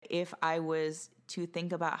if I was to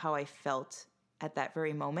think about how I felt at that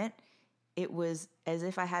very moment, it was as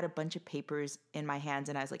if I had a bunch of papers in my hands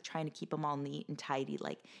and I was like trying to keep them all neat and tidy,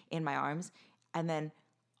 like in my arms. And then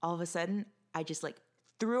all of a sudden I just like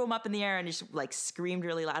threw them up in the air and just like screamed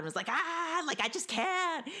really loud and was like, like I just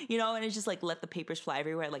can't, and it's just like let the papers fly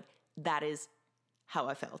everywhere. Like that is how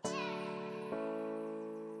I felt.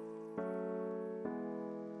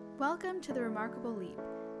 Welcome to The Remarkable Leap.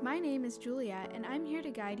 My name is Juliet, and I'm here to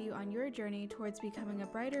guide you on your journey towards becoming a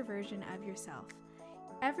brighter version of yourself.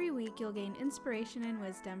 Every week, you'll gain inspiration and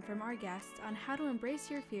wisdom from our guests on how to embrace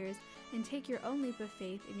your fears and take your own leap of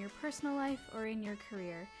faith in your personal life or in your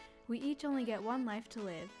career. We each only get one life to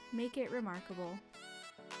live. Make it remarkable.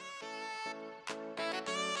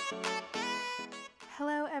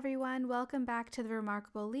 Hello, everyone. Welcome back to The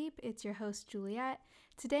Remarkable Leap. It's your host, Juliet.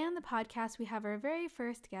 Today on the podcast, we have our very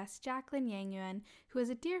first guest, Jaclyn Yangyuen, who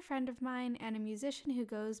is a dear friend of mine and a musician who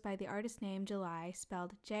goes by the artist name JLY,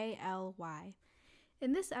 spelled JLY.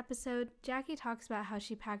 In this episode, Jackie talks about how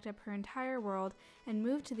she packed up her entire world and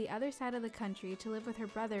moved to the other side of the country to live with her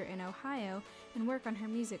brother in Ohio and work on her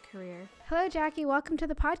music career. Hello, Jackie. Welcome to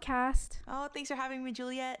the podcast. Oh, thanks for having me,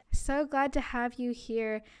 Juliet. So glad to have you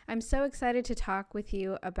here. I'm so excited to talk with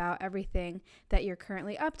you about everything that you're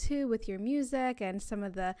currently up to with your music and some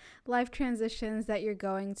of the life transitions that you're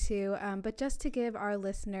going to. But just to give our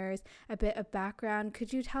listeners a bit of background,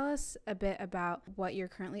 could you tell us a bit about what you're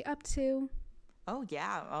currently up to? Oh,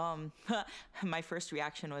 yeah. My first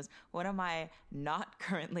reaction was, what am I not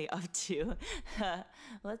currently up to?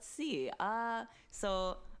 Let's see.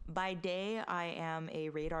 So by day, I am a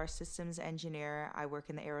radar systems engineer. I work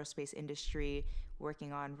in the aerospace industry,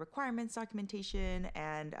 working on requirements documentation,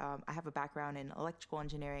 and I have a background in electrical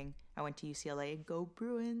engineering. I went to UCLA, go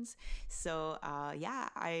Bruins. So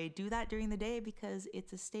I do that during the day because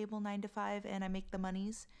it's a stable 9 to 5 and I make the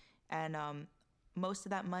monies. And most of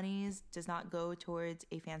that monies does not go towards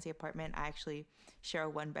a fancy apartment. I actually share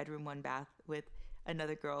a 1-bedroom, 1-bath with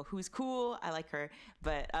another girl who's cool. I like her,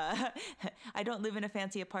 but I don't live in a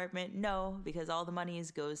fancy apartment. No, because all the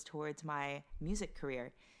monies goes towards my music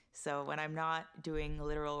career. So when I'm not doing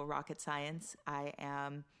literal rocket science, I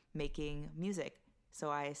am making music.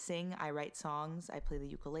 So I sing, I write songs, I play the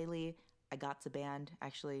ukulele. I got a band.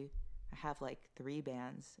 Actually, I have like 3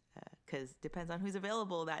 bands because depends on who's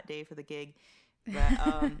available that day for the gig. But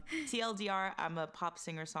TLDR, I'm a pop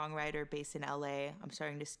singer-songwriter based in LA. I'm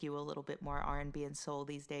starting to skew a little bit more R&B and soul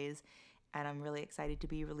these days, and I'm really excited to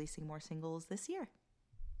be releasing more singles this year.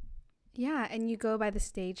 Yeah, and you go by the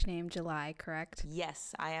stage name JLY, correct?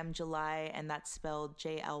 Yes, I am JLY, and that's spelled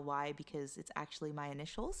JLY because it's actually my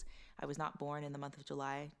initials. I was not born in the month of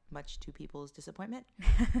July, much to people's disappointment,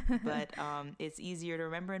 but it's easier to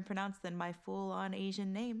remember and pronounce than my full-on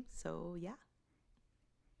Asian name, so yeah.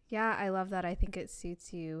 Yeah, I love that. I think it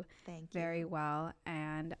suits you very well.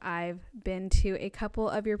 And I've been to a couple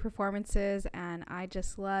of your performances and I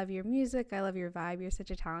just love your music. I love your vibe. You're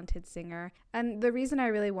such a talented singer. And the reason I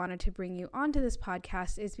really wanted to bring you onto this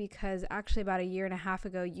podcast is because actually about 1.5 years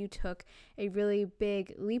ago, you took a really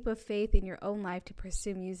big leap of faith in your own life to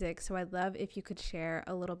pursue music. So I'd love if you could share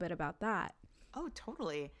a little bit about that. Oh,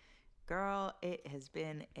 totally. Girl, it has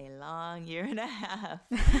been a long 1.5 years.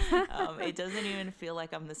 It doesn't even feel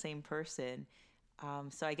like I'm the same person.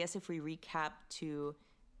 So I guess if we recap to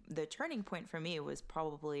the turning point for me, it was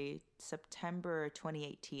probably September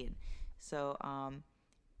 2018. So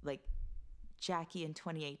Jackie in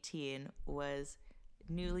 2018 was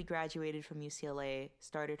newly graduated from UCLA,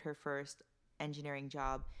 started her first engineering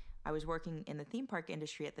job. I was working in the theme park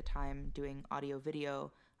industry at the time, doing audio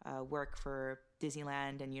video work for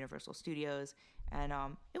Disneyland and Universal Studios, and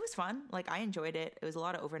it was fun. Like, I enjoyed it. It was a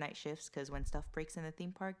lot of overnight shifts because when stuff breaks in the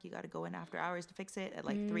theme park, you got to go in after hours to fix it at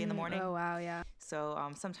like 3 a.m. Oh wow, yeah. So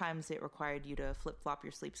sometimes it required you to flip-flop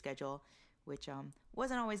your sleep schedule, which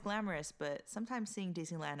wasn't always glamorous, but sometimes seeing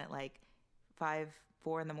Disneyland at like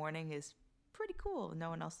 4 a.m. is pretty cool. No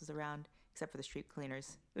one else is around except for the street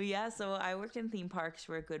cleaners. But yeah, so I worked in theme parks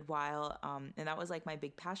for a good while, and that was like my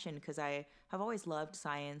big passion because I have always loved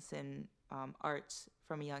science and arts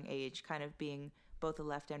from a young age. Kind of being both a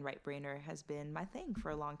left and right brainer has been my thing for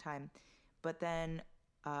a long time. But then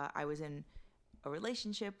I was in a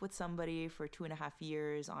relationship with somebody for 2.5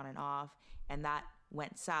 years on and off, and that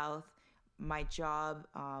went south. My job,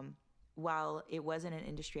 while it wasn't an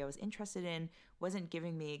industry I was interested in, wasn't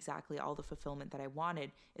giving me exactly all the fulfillment that I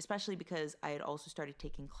wanted, especially because I had also started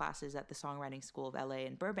taking classes at the Songwriting School of LA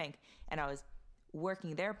in Burbank, and I was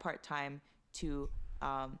working there part-time to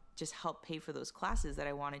just help pay for those classes that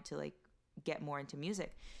I wanted to like get more into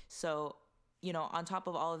music. So, on top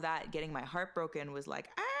of all of that, getting my heart broken was like,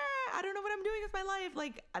 I don't know what I'm doing with my life.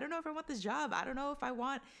 Like, I don't know if I want this job. I don't know if I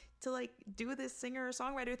want to like do this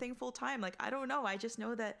singer-songwriter thing full time. Like, I don't know. I just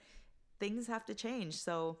know that things have to change.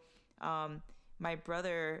 So my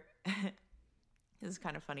brother, this is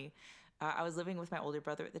kind of funny. I was living with my older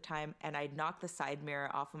brother at the time, and I knocked the side mirror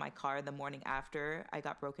off of my car the morning after I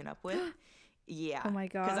got broken up with. Yeah. Oh my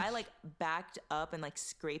gosh. Because I like backed up and like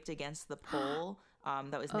scraped against the pole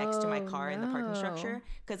that was next to my car in the parking structure.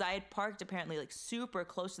 Because I had parked apparently like super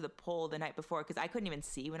close to the pole the night before, because I couldn't even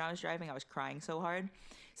see when I was driving. I was crying so hard.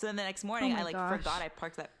 So then the next morning, I like forgot I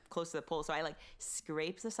parked that close to the pole. So I like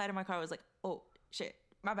scraped the side of my car. I was like, oh shit,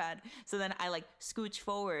 my bad. So then I like scooched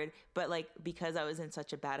forward, but like because I was in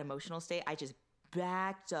such a bad emotional state, I just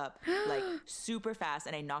backed up like super fast,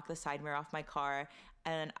 and I knocked the side mirror off my car,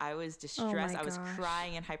 and I was distressed. I was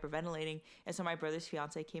crying and hyperventilating. And so my brother's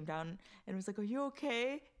fiance came down and was like, are you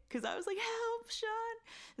okay? Because I was like, help, Sean.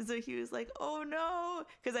 And so he was like, oh no.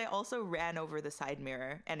 Because I also ran over the side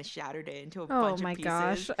mirror and shattered it into a bunch of pieces.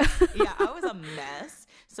 Gosh. Yeah, I was a mess.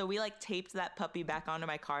 So we like taped that puppy back onto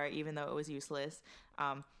my car, even though it was useless.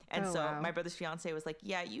 My brother's fiance was like,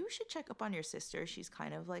 yeah, you should check up on your sister. She's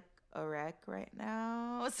kind of like a wreck right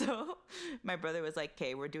now. So my brother was like,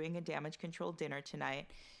 okay, we're doing a damage control dinner tonight.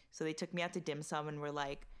 So they took me out to dim sum and were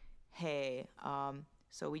like, hey,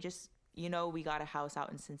 so we just, we got a house out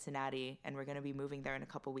in Cincinnati and we're going to be moving there in a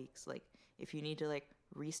couple weeks. Like, if you need to like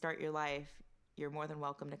restart your life, you're more than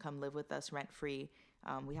welcome to come live with us rent free.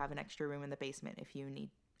 We have an extra room in the basement if you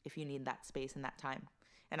need that space and that time.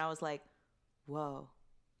 And I was like, whoa,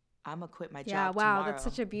 I'm gonna quit my job tomorrow. That's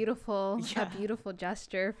such a beautiful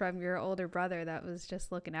gesture from your older brother that was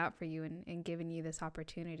just looking out for you and giving you this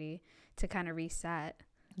opportunity to kind of reset.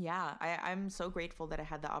 Yeah, I'm so grateful that I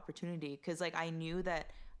had the opportunity, because like I knew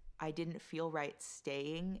that I didn't feel right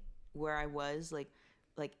staying where I was,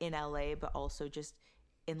 like in LA, but also just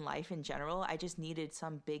in life in general. I just needed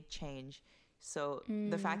some big change. So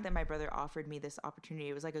the fact that my brother offered me this opportunity,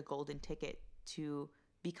 it was like a golden ticket to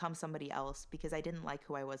become somebody else, because I didn't like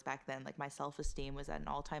who I was back then. Like, my self-esteem was at an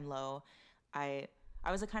all-time low. I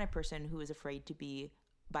was the kind of person who was afraid to be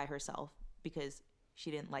by herself because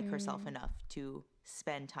she didn't like herself enough to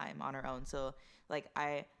spend time on her own. So like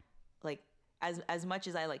as much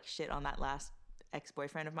as I like shit on that last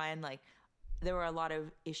ex-boyfriend of mine, like there were a lot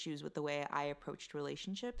of issues with the way I approached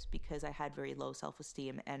relationships because I had very low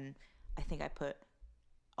self-esteem, and I think I put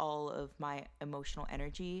all of my emotional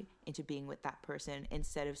energy into being with that person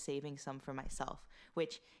instead of saving some for myself,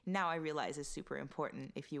 which now I realize is super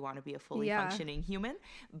important if you want to be a fully functioning human.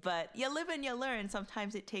 But you live and you learn.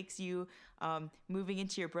 Sometimes it takes you moving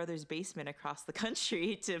into your brother's basement across the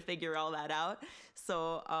country to figure all that out.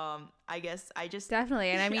 So I guess I just...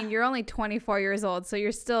 Definitely. And I mean, you're only 24 years old, so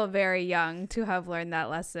you're still very young to have learned that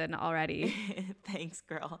lesson already. Thanks,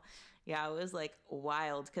 girl. Yeah, it was like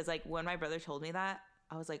wild, because like when my brother told me that,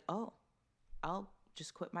 I was like, oh, I'll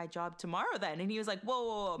just quit my job tomorrow then. And he was like,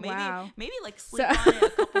 whoa, maybe like sleep on it a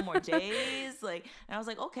couple more days. Like, and I was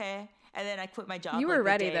like, okay. And then I quit my job. You were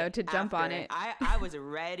ready though to jump on it. I was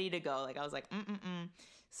ready to go. Like, I was like,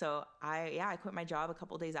 So I quit my job a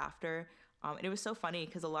couple days after. And it was so funny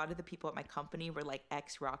because a lot of the people at my company were like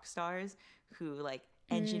ex-rock stars who like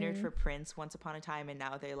engineered for Prince once upon a time. And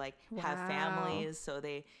now they like have families. So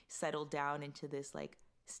they settled down into this like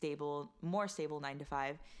more stable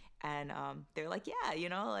 9-to-5, and they're like,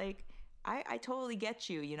 yeah, like I totally get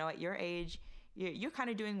you, at your age you're kind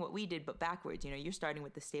of doing what we did but backwards. You're starting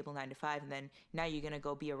with the stable 9-to-5, and then now you're gonna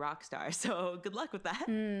go be a rock star, so good luck with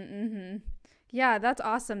that. Yeah, that's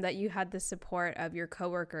awesome that you had the support of your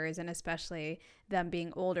coworkers, and especially them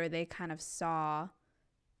being older, they kind of saw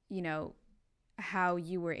how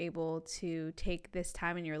you were able to take this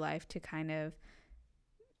time in your life to kind of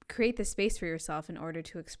create the space for yourself in order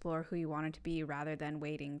to explore who you wanted to be rather than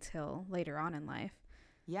waiting till later on in life.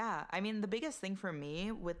 Yeah. I mean, the biggest thing for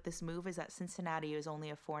me with this move is that Cincinnati is only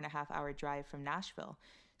a 4.5-hour drive from Nashville.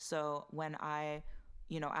 So when I,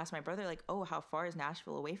 asked my brother, like, oh, how far is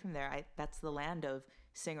Nashville away from there? That's the land of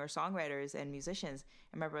singer-songwriters and musicians.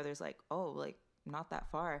 And my brother's like, oh, like, not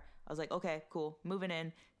that far. I was like, okay, cool, moving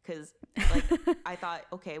in. Because like I thought,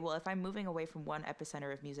 okay, well, if I'm moving away from one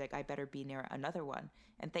epicenter of music, I better be near another one.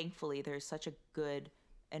 And thankfully, there's such a good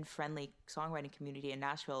and friendly songwriting community in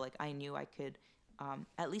Nashville. Like, I knew I could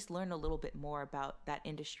at least learn a little bit more about that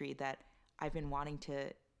industry that I've been wanting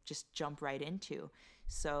to just jump right into.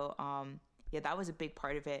 So that was a big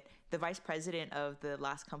part of it. The vice president of the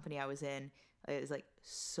last company I was in is like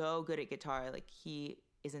so good at guitar. Like, he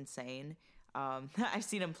is insane. I've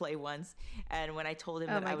seen him play once, and when I told him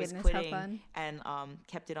that I was quitting and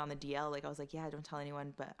kept it on the DL, like I was like, yeah, don't tell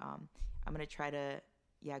anyone, but I'm gonna try to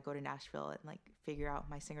go to Nashville and like figure out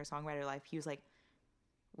my singer-songwriter life. He was like,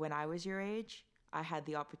 when I was your age, I had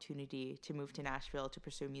the opportunity to move to Nashville to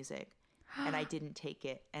pursue music, and I didn't take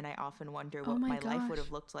it. And I often wonder what my life would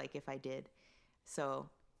have looked like if I did. So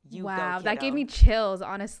wow, go, that gave me chills,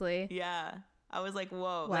 honestly. Yeah. I was like, whoa.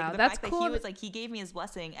 Wow, like the that's fact cool. that he was like, he gave me his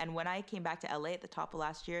blessing. And when I came back to LA at the top of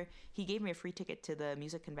last year, he gave me a free ticket to the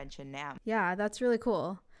music convention NAMM. Yeah, that's really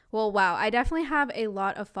cool. Well, wow, I definitely have a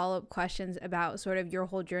lot of follow-up questions about sort of your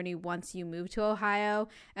whole journey once you moved to Ohio.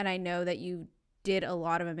 And I know that you did a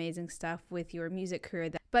lot of amazing stuff with your music career.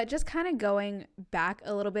 But just kind of going back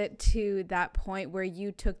a little bit to that point where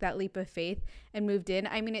you took that leap of faith and moved in.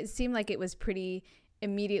 I mean, it seemed like it was pretty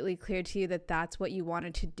immediately clear to you that that's what you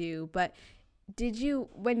wanted to do. But did you,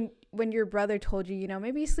 when your brother told you,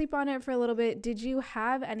 maybe sleep on it for a little bit, did you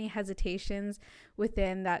have any hesitations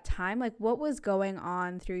within that time? Like, what was going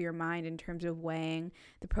on through your mind in terms of weighing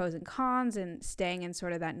the pros and cons and staying in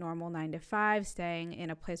sort of that normal 9 to 5, staying in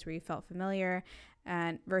a place where you felt familiar,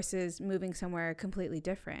 and versus moving somewhere completely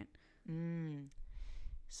different?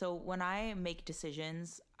 So when I make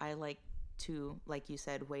decisions, I like to, like you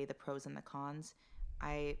said, weigh the pros and the cons.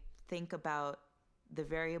 I think about the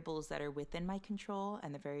variables that are within my control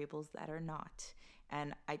and the variables that are not.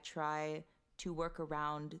 And I try to work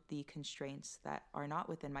around the constraints that are not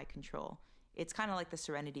within my control. It's kind of like the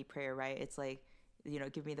serenity prayer, right? It's like,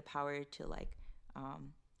 give me the power to like,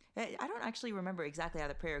 I don't actually remember exactly how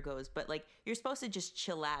the prayer goes, but like you're supposed to just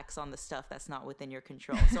chillax on the stuff that's not within your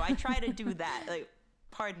control. So I try to do that. Like,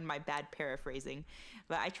 pardon my bad paraphrasing,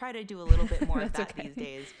 but I try to do a little bit more of that these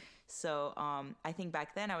days. So I think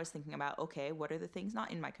back then I was thinking about, okay, what are the things not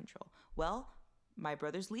in my control? Well, my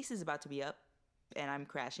brother's lease is about to be up and I'm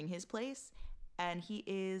crashing his place, and he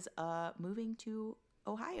is moving to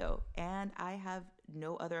Ohio, and I have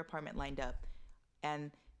no other apartment lined up.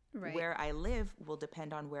 And where I live will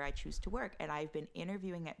depend on where I choose to work. And I've been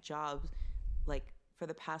interviewing at jobs like for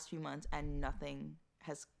the past few months and nothing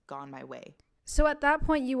has gone my way. So at that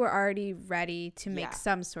point, you were already ready to make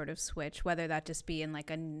some sort of switch, whether that just be in like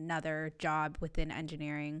another job within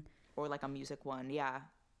engineering. Or like a music one. Yeah,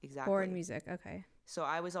 exactly. Or in music. Okay. So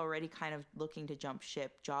I was already kind of looking to jump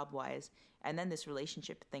ship job-wise. And then this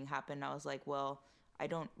relationship thing happened. I was like, well, I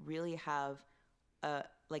don't really have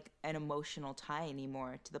like an emotional tie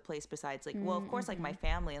anymore to the place besides like, well, of course, like my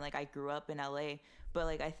family, and like I grew up in LA. But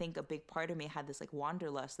like I think a big part of me had this like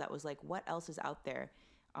wanderlust that was like, what else is out there?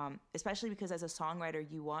 Especially because as a songwriter,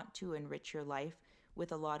 you want to enrich your life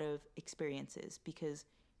with a lot of experiences, because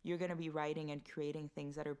you're going to be writing and creating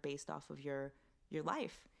things that are based off of your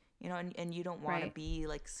life, and you don't want to be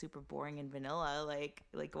like super boring and vanilla, like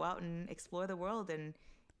go out and explore the world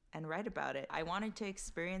and write about it. I wanted to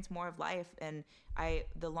experience more of life, and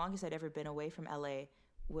the longest I'd ever been away from LA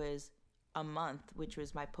was a month, which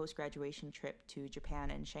was my post-graduation trip to Japan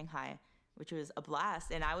and Shanghai, which was a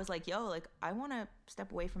blast. And I was like, yo, like, I want to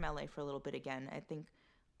step away from LA for a little bit again. I think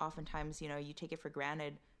oftentimes, you take it for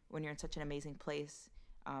granted when you're in such an amazing place,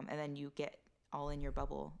 and then you get all in your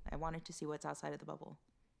bubble. I wanted to see what's outside of the bubble.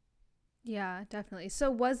 Yeah, definitely.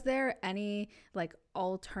 So was there any like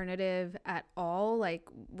alternative at all? Like,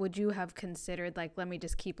 would you have considered like, let me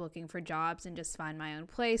just keep looking for jobs and just find my own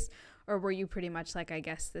place? Or were you pretty much like, I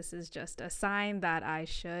guess this is just a sign that I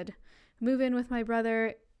should move in with my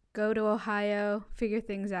brother, go to Ohio, figure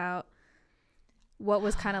things out? What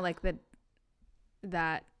was kind of like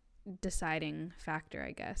that deciding factor,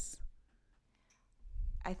 I guess?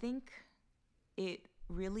 I think it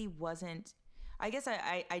really wasn't. I guess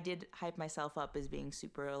I did hype myself up as being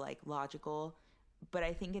super like logical, but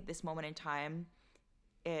I think at this moment in time,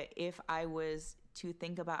 if I was to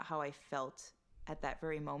think about how I felt at that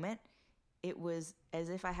very moment, it was as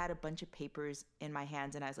if I had a bunch of papers in my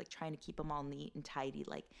hands and I was like trying to keep them all neat and tidy,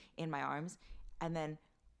 like in my arms. And then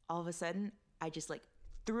all of a sudden I just like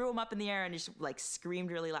threw them up in the air and just like screamed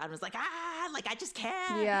really loud and was like, like I just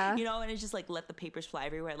can't, and it's just like let the papers fly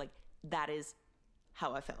everywhere. Like that is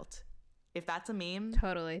how I felt. If that's a meme,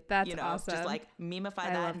 totally, that's awesome. Just like memeify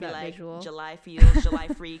that and be like visual. July feels, July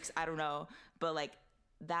freaks. I don't know, but like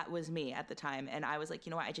that was me at the time, and I was like, you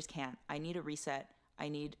know what? I just can't. I need a reset. I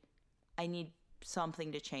need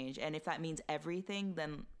something to change, and if that means everything,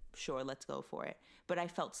 then sure, let's go for it. But I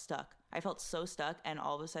felt stuck. I felt so stuck, and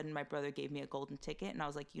all of a sudden, my brother gave me a golden ticket, and I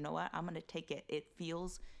was like, you know what? I'm gonna take it. It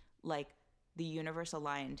feels like the universe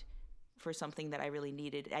aligned for something that I really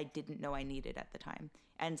needed. I didn't know I needed at the time.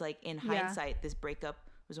 And like in hindsight, this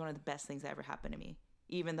breakup was one of the best things that ever happened to me,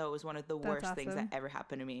 even though it was one of the worst things that ever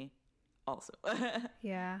happened to me also.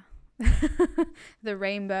 Yeah. The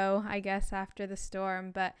rainbow, I guess, after the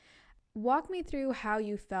storm. But walk me through how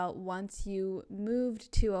you felt once you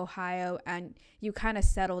moved to Ohio and you kind of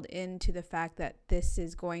settled into the fact that this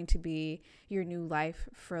is going to be your new life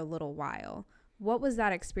for a little while. What was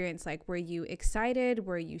that experience like? Were you excited?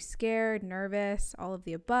 Were you scared, nervous, all of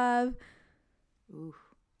the above? Ooh,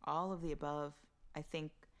 all of the above. I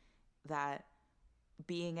think that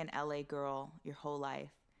being an LA girl your whole life,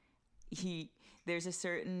 there's a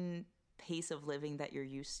certain pace of living that you're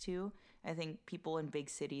used to. I think people in big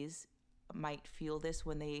cities might feel this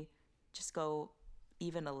when they just go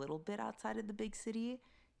even a little bit outside of the big city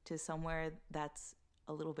to somewhere that's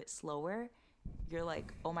a little bit slower. You're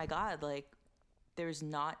like, oh my God, like there's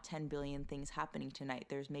not 10 billion things happening tonight.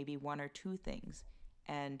 There's maybe one or two things.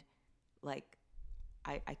 And like,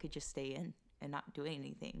 I could just stay in and not do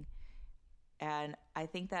anything. And I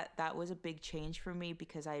think that was a big change for me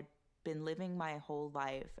because I'd been living my whole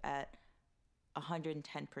life at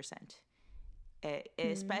 110%.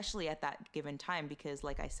 Especially at that given time, because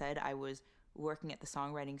like I said, I was working at the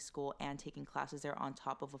songwriting school and taking classes there on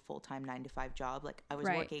top of a full-time 9-to-5 job. Like I was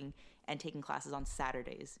working and taking classes on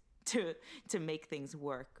Saturdays to make things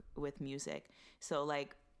work with music. So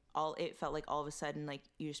like it felt like all of a sudden like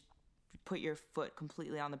you just put your foot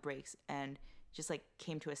completely on the brakes and just like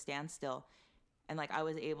came to a standstill. And like I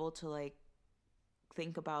was able to like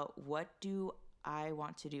think about, what do I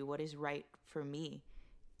want to do? What is right for me?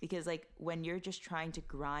 Because like when you're just trying to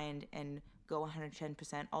grind and go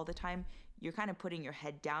 110% all the time, you're kind of putting your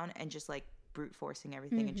head down and just like brute forcing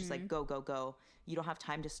everything and just like go, go, go. You don't have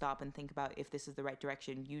time to stop and think about if this is the right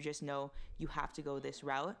direction. You just know you have to go this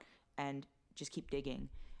route and just keep digging.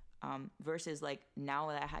 Versus like now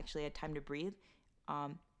that I actually had time to breathe,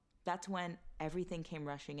 that's when everything came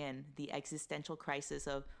rushing in. The existential crisis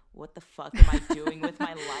of, what the fuck am I doing with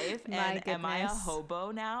my life? And am I a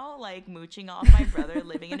hobo now? Like mooching off my brother,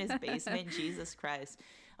 living in his basement? Jesus Christ.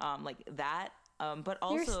 Like that. But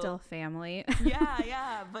also, you're still family.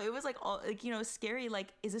 yeah. But it was like, all like, you know, scary.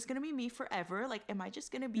 Like, is this going to be me forever? Like, am I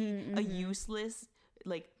just going to be a useless,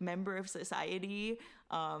 like, member of society?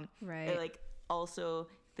 Right. Like, also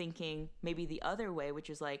thinking maybe the other way, which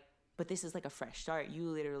is like, but this is like a fresh start. You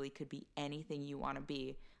literally could be anything you want to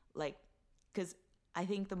be. Like, because I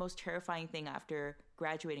think the most terrifying thing after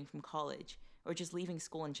graduating from college or just leaving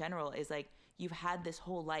school in general is like, you've had this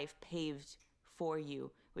whole life paved for you,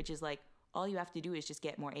 which is like, all you have to do is just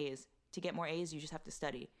get more A's. To get more A's, you just have to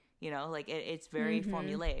study, you know, like it's very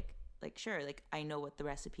formulaic. Like, sure, like I know what the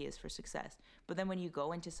recipe is for success. But then when you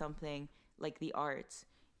go into something like the arts,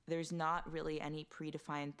 there's not really any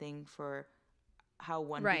predefined thing for how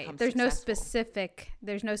one becomes successful.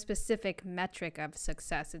 There's no specific metric of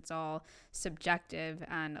success. It's all subjective,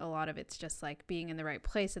 and a lot of it's just like being in the right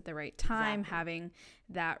place at the right time, having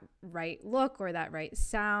that right look or that right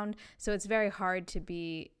sound. So it's very hard to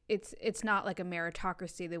be, it's not like a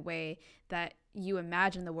meritocracy the way that you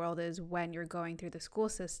imagine the world is when you're going through the school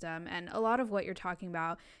system. And a lot of what you're talking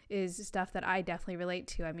about is stuff that I definitely relate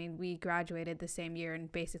to. I mean, we graduated the same year,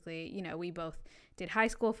 and basically, you know, we both did high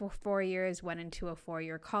school for 4 years, went into a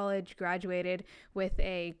 4-year college, graduated with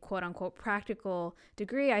a quote unquote practical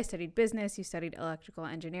degree. I studied business, you studied electrical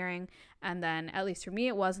engineering. And then, at least for me,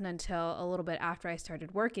 it wasn't until a little bit after I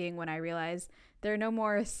started working when I realized there are no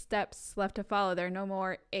more steps left to follow. There are no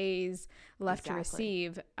more A's left to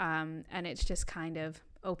receive. And it's just kind of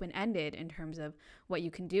open-ended in terms of what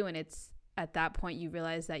you can do. And it's at that point you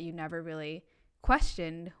realize that you never really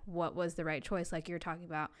questioned what was the right choice, like you're talking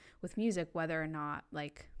about with music, whether or not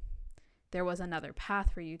like there was another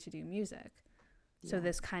path for you to do music. So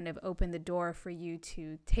this kind of opened the door for you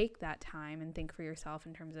to take that time and think for yourself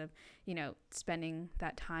in terms of, you know, spending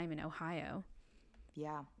that time in Ohio.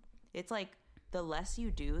 Yeah. It's like the less you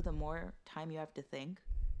do, the more time you have to think.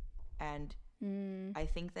 And I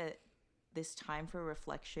think that this time for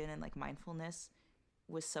reflection and like mindfulness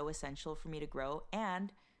was so essential for me to grow.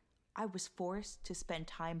 And I was forced to spend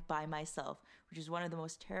time by myself, which is one of the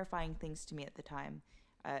most terrifying things to me at the time.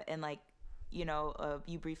 And like, you know,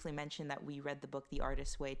 you briefly mentioned that we read the book The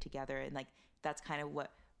Artist's Way together, and like that's kind of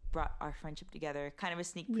what brought our friendship together. Kind of a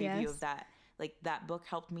sneak preview of that. Like that book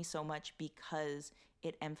helped me so much because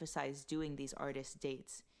it emphasized doing these artist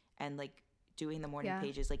dates and like doing the morning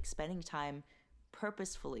pages, like spending time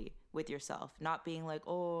purposefully with yourself, not being like,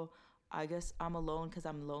 oh, I guess I'm alone because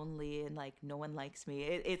I'm lonely and like no one likes me.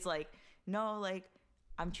 It's like, no, like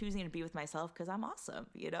I'm choosing to be with myself because I'm awesome,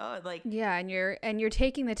 you know? Like, yeah, and you're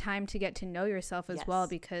taking the time to get to know yourself as well,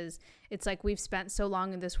 because it's like we've spent so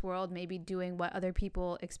long in this world maybe doing what other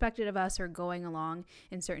people expected of us or going along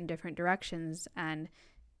in certain different directions. And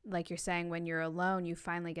like you're saying, when you're alone, you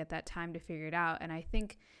finally get that time to figure it out. And I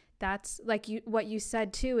think that's like what you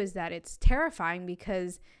said too, is that it's terrifying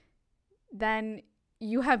because then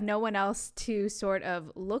you have no one else to sort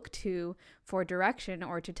of look to for direction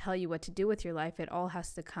or to tell you what to do with your life. It all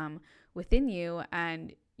has to come within you,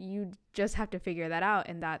 and you just have to figure that out.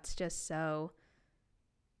 And that's just so,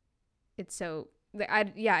 it's so,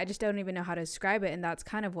 I just don't even know how to describe it. And that's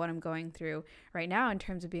kind of what I'm going through right now in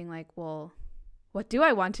terms of being like, well, what do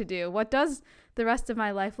I want to do? What does the rest of my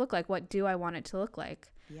life look like? What do I want it to look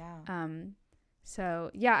like? Yeah. So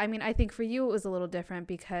yeah, I mean, I think for you it was a little different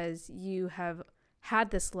because you have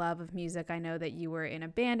had this love of music. I know that you were in a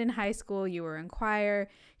band in high school, you were in choir,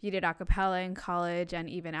 you did a cappella in college, and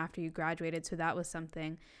even after you graduated. So that was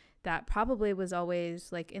something that probably was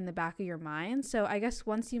always like in the back of your mind. So I guess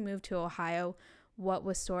once you moved to Ohio, what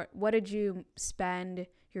did you spend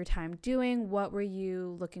your time doing? What were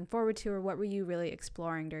you looking forward to, or what were you really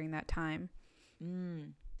exploring during that time?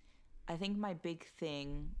 I think my big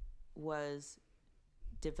thing was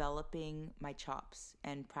developing my chops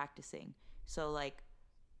and practicing. So like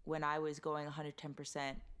when I was going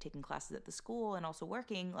 110% taking classes at the school and also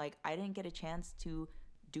working, like I didn't get a chance to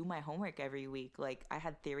do my homework every week. Like I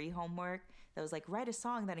had theory homework that was like, write a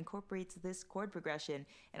song that incorporates this chord progression.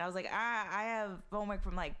 And I was like, I have homework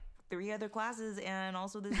from like 3 other classes and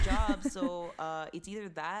also this job. So it's either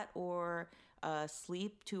that or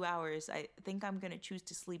sleep 2 hours. I think I'm going to choose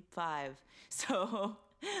to sleep 5. So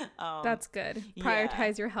that's good.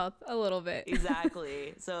 Prioritize your health a little bit.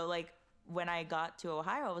 Exactly. So like when I got to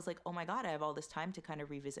Ohio, I was like, oh my God, I have all this time to kind of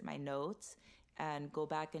revisit my notes and go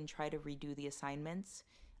back and try to redo the assignments.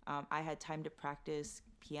 I had time to practice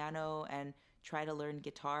piano and try to learn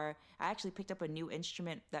guitar. I actually picked up a new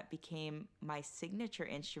instrument that became my signature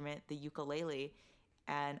instrument, the ukulele.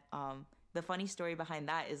 And the funny story behind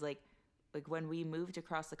that is like when we moved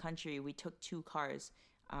across the country, we took 2 cars,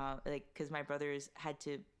 because my brothers had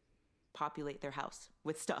to populate their house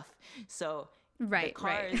with stuff. So the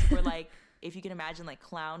cars were like, if you can imagine, like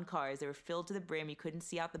clown cars. They were filled to the brim. You couldn't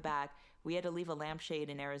see out the back. We had to leave a lampshade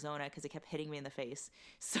in Arizona because it kept hitting me in the face.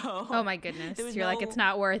 So oh my goodness, you're like, it's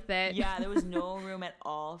not worth it. Yeah, there was no room at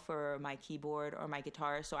all for my keyboard or my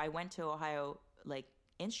guitar. So I went to Ohio like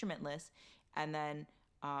instrumentless, and then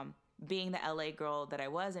being the LA girl that I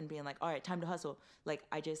was and being like, all right, time to hustle. Like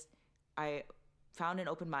I found an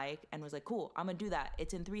open mic and was like, cool, I'm gonna do that.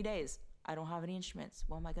 It's in 3 days. I don't have any instruments.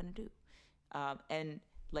 What am I gonna do? And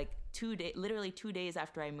like literally 2 days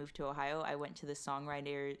after I moved to Ohio, I went to the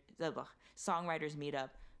songwriters meetup,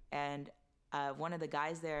 and one of the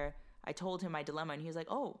guys there, I told him my dilemma, and he was like,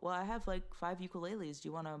 oh, well, I have like 5 ukuleles. Do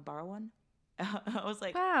you want to borrow one? I was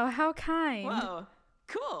like, wow, how kind. Whoa,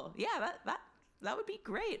 cool. Yeah, that would be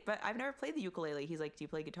great. But I've never played the ukulele. He's like, do you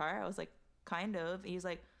play guitar? I was like, kind of. He's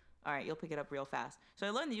like, all right, you'll pick it up real fast. So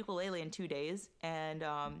I learned the ukulele in 2 days and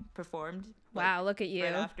performed. Wow, look at you.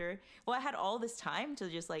 Right after. Well, I had all this time to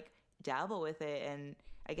just like dabble with it, and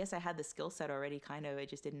I guess I had the skill set already, kind of. I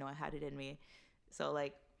just didn't know I had it in me. So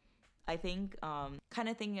like, I think kind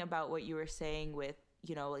of thinking about what you were saying with,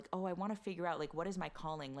 like, oh, I want to figure out like what is my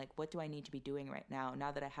calling? Like, what do I need to be doing right now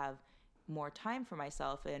that I have more time for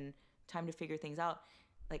myself and time to figure things out?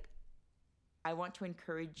 Like, I want to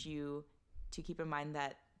encourage you to keep in mind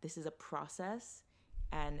that this is a process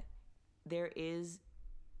and there is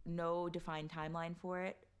no defined timeline for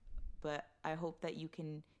it, but I hope that you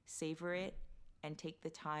can savor it and take the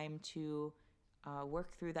time to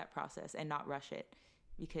work through that process and not rush it,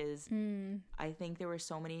 because I think there were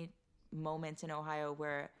so many moments in Ohio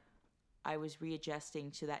where I was readjusting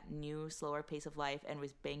to that new, slower pace of life and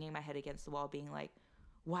was banging my head against the wall being like,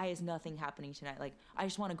 why is nothing happening tonight? Like, I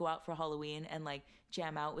just want to go out for Halloween and like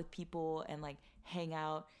jam out with people and like hang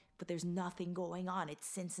out, but there's nothing going on. It's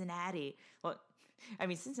Cincinnati. Well, I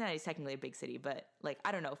mean, Cincinnati is technically a big city, but like,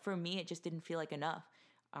 I don't know. For me, it just didn't feel like enough.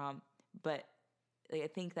 But like, I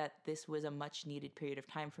think that this was a much needed period of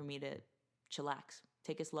time for me to chillax,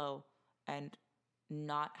 take it slow, and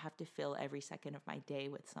not have to fill every second of my day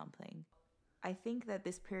with something. I think that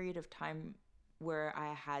this period of time where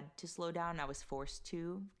I had to slow down, I was forced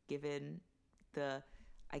to, given the,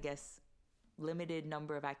 I guess, limited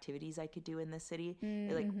number of activities I could do in this city.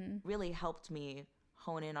 It like really helped me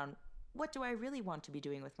hone in on what do I really want to be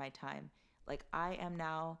doing with my time. Like, I am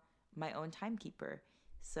now my own timekeeper.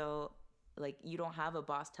 So like, you don't have a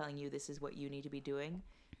boss telling you this is what you need to be doing.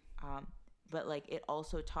 But like, it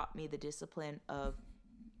also taught me the discipline of,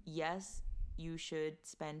 yes, you should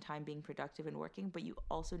spend time being productive and working, but you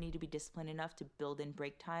also need to be disciplined enough to build in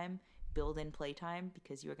break time, build in playtime,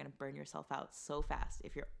 because you're going to burn yourself out so fast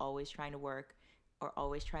if you're always trying to work or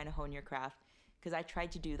always trying to hone your craft. Because I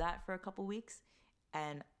tried to do that for a couple weeks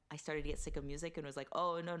and I started to get sick of music and was like,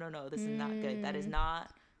 oh, no, this is not good. That is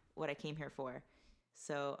not what I came here for.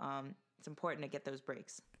 So it's important to get those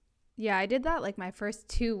breaks. Yeah, I did that like my first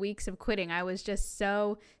 2 weeks of quitting. I was just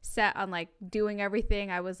so set on like doing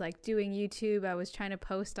everything. I was like doing YouTube. I was trying to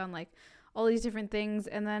post on like all these different things.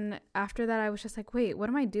 And then after that, I was just like, wait, what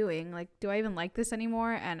am I doing? Like, do I even like this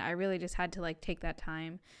anymore? And I really just had to like take that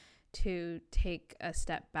time to take a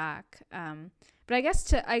step back. But I guess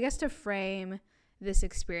to frame this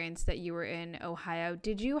experience that you were in Ohio,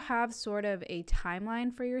 did you have sort of a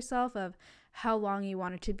timeline for yourself of how long you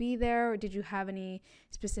wanted to be there? Or did you have any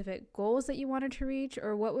specific goals that you wanted to reach?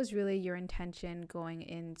 Or what was really your intention going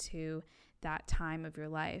into that time of your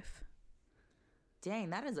life? Dang,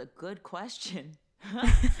 that is a good question.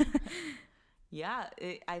 Yeah,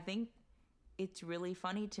 I think it's really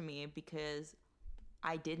funny to me because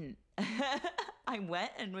I didn't. I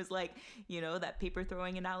went and was like, that paper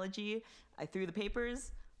throwing analogy. I threw the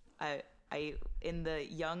papers. I in the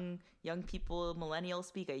young people millennial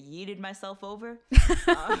speak, I yeeted myself over.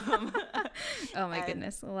 Oh my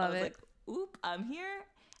goodness, I love it. Like, oop, I'm here.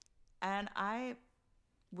 And I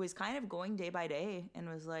was kind of going day by day and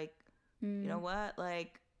was like, you know what?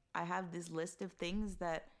 Like, I have this list of things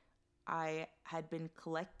that I had been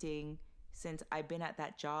collecting since I've been at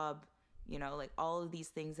that job, like all of these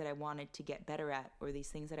things that I wanted to get better at or these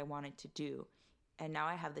things that I wanted to do. And now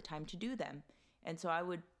I have the time to do them. And so I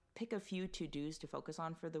would pick a few to-dos to focus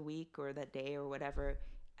on for the week or that day or whatever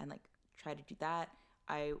and like try to do that.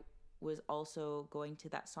 I was also going to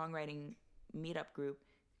that songwriting meetup group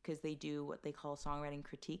because they do what they call songwriting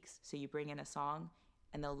critiques. So you bring in a song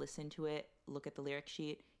and they'll listen to it, look at the lyric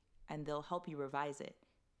sheet, and they'll help you revise it.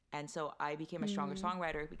 And so I became a stronger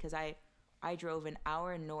songwriter because I drove an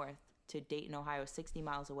hour north to Dayton, Ohio, 60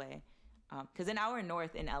 miles away. Because an hour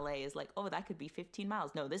north in LA is like, oh, that could be 15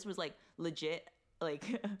 miles. No, this was like legit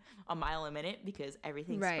like a mile a minute because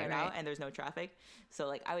everything's spread out and there's no traffic. So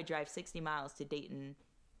like I would drive 60 miles to Dayton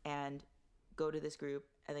and go to this group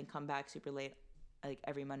and then come back super late like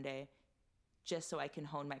every Monday just so I can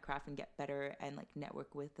hone my craft and get better and like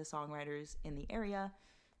network with the songwriters in the area.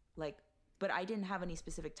 Like, but I didn't have any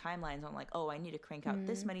specific timelines on like, oh, I need to crank out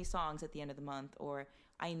this many songs at the end of the month, or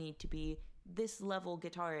I need to be this level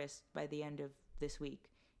guitarist by the end of this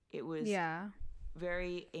week. It was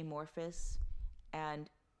very amorphous. And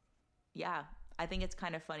yeah, I think it's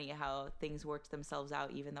kind of funny how things worked themselves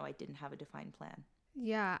out even though I didn't have a defined plan.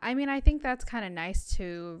 Yeah, I mean, I think that's kind of nice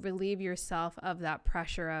to relieve yourself of that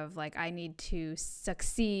pressure of like, I need to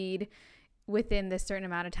succeed within this certain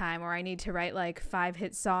amount of time, or I need to write like 5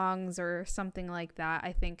 hit songs or something like that.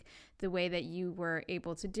 I think the way that you were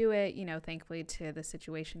able to do it, thankfully to the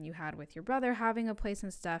situation you had with your brother having a place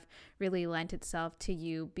and stuff, really lent itself to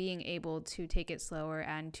you being able to take it slower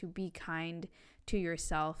and to be kind to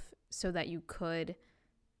yourself so that you could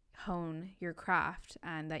hone your craft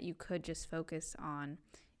and that you could just focus on,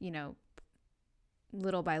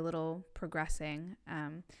 little by little progressing.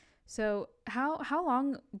 So how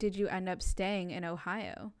long did you end up staying in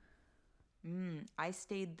Ohio? I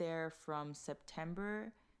stayed there from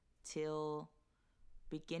September till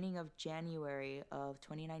beginning of January of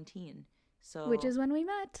 2019. So which is when we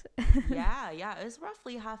met. yeah, it was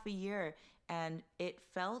roughly half a year, and it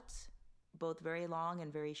felt both very long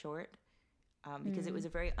and very short because it was a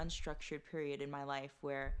very unstructured period in my life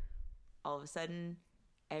where all of a sudden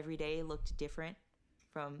every day looked different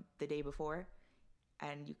from the day before.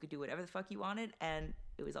 And you could do whatever the fuck you wanted. And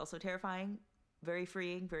it was also terrifying, very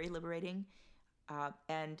freeing, very liberating.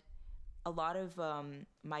 And a lot of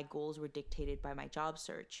my goals were dictated by my job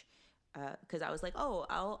search. Because I was like, oh,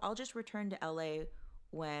 I'll just return to LA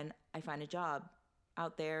when I find a job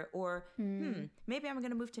out there. Or maybe I'm going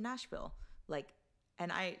to move to Nashville.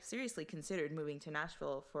 And I seriously considered moving to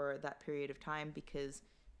Nashville for that period of time because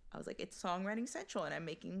I was like, it's songwriting central and I'm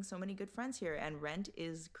making so many good friends here. And rent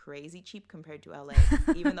is crazy cheap compared to LA,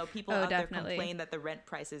 even though people out there complain that the rent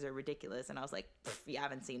prices are ridiculous. And I was like, you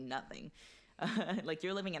haven't seen nothing. Like,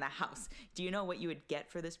 you're living in a house. Do you know what you would get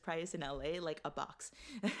for this price in LA? Like a box.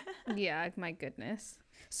 Yeah, my goodness.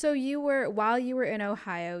 So while you were in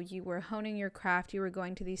Ohio, you were honing your craft, you were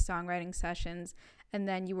going to these songwriting sessions, and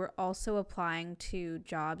then you were also applying to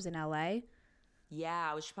jobs in LA? Yeah,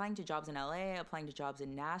 I was applying to jobs in LA, applying to jobs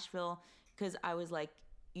in Nashville, because I was like,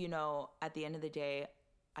 at the end of the day,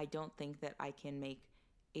 I don't think that I can make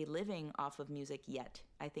a living off of music yet.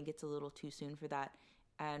 I think it's a little too soon for that.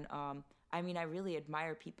 And I mean, I really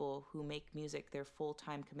admire people who make music their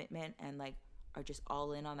full-time commitment and like are just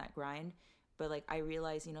all in on that grind. But like I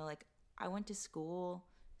realize, like I went to school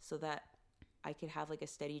so that I could have like a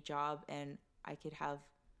steady job and I could have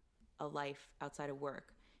a life outside of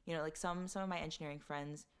work. you know, like some of my engineering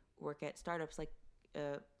friends work at startups, like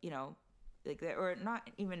you know, like or not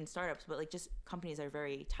even startups, but like just companies that are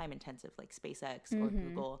very time intensive, like SpaceX or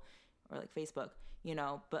Google or like Facebook, you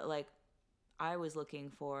know. But like I was looking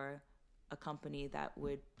for a company that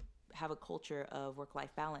would have a culture of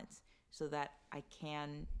work-life balance so that I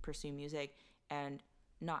can pursue music and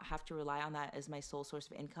not have to rely on that as my sole source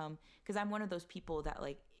of income. Because I'm one of those people that,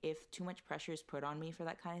 like, if too much pressure is put on me for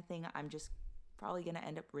that kind of thing, I'm just probably going to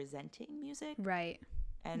end up resenting music. Right.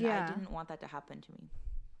 And I didn't want that to happen to me.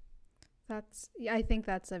 I think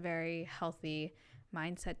that's a very healthy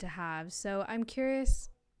mindset to have. So I'm curious,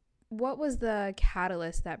 what was the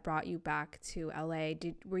catalyst that brought you back to LA?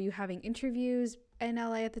 Were you having interviews in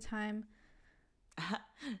LA at the time?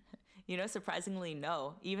 You know, surprisingly,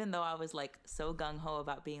 no. Even though I was like so gung-ho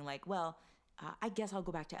about being like, well, I guess I'll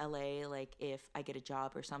go back to LA, like if I get a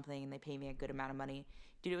job or something and they pay me a good amount of money.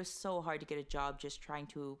 Dude, it was so hard to get a job just trying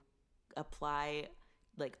to apply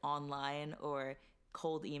like online or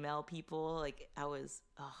cold email people. Like I was,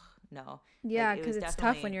 oh no. Yeah, like, because it's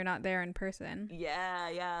tough when you're not there in person.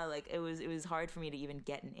 Yeah. Like it was hard for me to even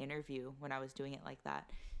get an interview when I was doing it like that.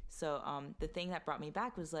 So the thing that brought me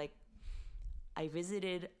back was like I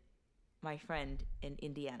visited my friend in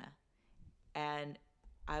Indiana and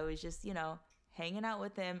I was just, you know, hanging out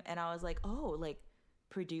with him and I was like, oh, like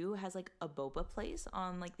Purdue has like a boba place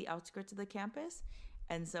on like the outskirts of the campus.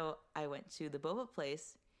 And so I went to the boba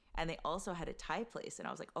place and they also had a Thai place. And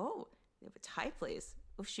I was like, oh, they have a Thai place.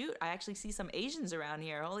 Oh, shoot. I actually see some Asians around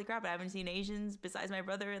here. Holy crap. I haven't seen Asians besides my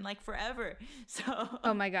brother in like forever. So.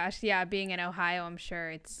 Oh my gosh. Yeah. Being in Ohio, I'm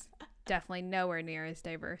sure it's definitely nowhere near as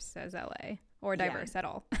diverse as LA or diverse at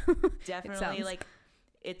all. Definitely. Like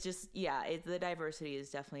it just, the diversity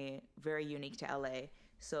is definitely very unique to LA.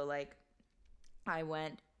 So like I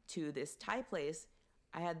went to this Thai place.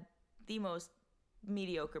 I had the most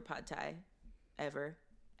mediocre pad Thai ever.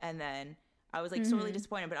 And then I was like sorely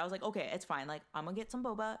disappointed, but I was like, okay, it's fine. Like I'm gonna get some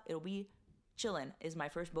boba. It'll be chillin'. Is my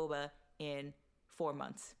first boba in 4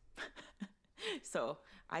 months. So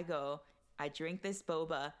I go, I drink this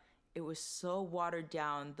boba. It was so watered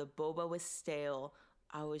down. The boba was stale.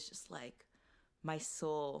 I was just like, my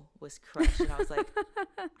soul was crushed. And I was like,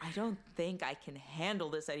 I don't think I can handle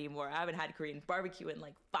this anymore. I haven't had Korean barbecue in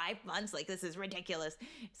like 5 months. Like this is ridiculous.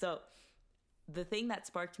 So the thing that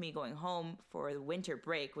sparked me going home for the winter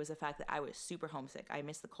break was the fact that I was super homesick. I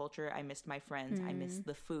missed the culture. I missed my friends. I missed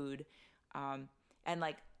the food. And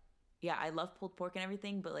like, yeah, I love pulled pork and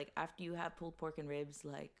everything, but like after you have pulled pork and ribs,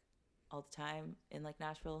 like all the time in like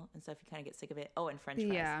Nashville and stuff, you kind of get sick of it. Oh, and French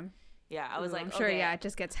fries. Yeah, I was like, I'm sure, okay. Yeah, it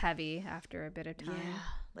just gets heavy after a bit of time. Yeah,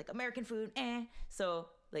 like American food, So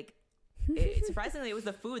like, surprisingly, it was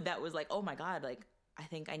the food that was like, oh my God, like I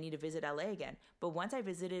think I need to visit LA again. But once I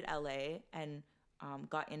visited LA and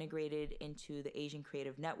got integrated into the Asian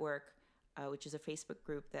Creative Network, which is a Facebook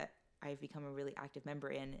group that I've become a really active member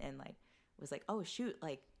in, and like was like, oh shoot,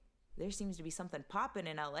 like there seems to be something popping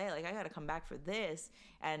in LA. Like I got to come back for this,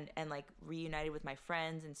 and like reunited with my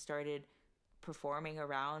friends and started performing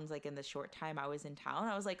around like in the short time I was in town.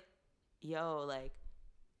 I was like, yo, like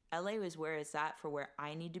LA was where it's at for where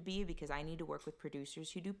I need to be, because I need to work with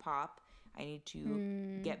producers who do pop. I need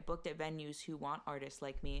to get booked at venues who want artists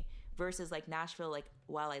like me, versus like Nashville. Like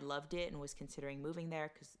while I loved it and was considering moving there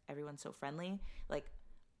because everyone's so friendly, like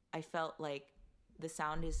I felt like the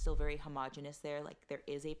sound is still very homogenous there. Like there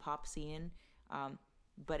is a pop scene,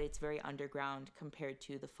 but it's very underground compared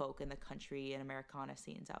to the folk and the country and Americana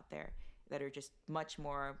scenes out there that are just much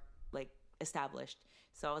more like established.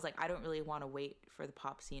 So I was like, I don't really want to wait for the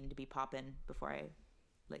pop scene to be poppin' before I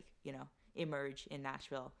like, you know, emerge in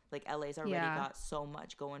Nashville. Like LA's already got so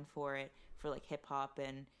much going for it for like hip hop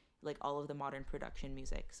and like all of the modern production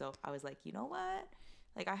music. So I was like, you know what?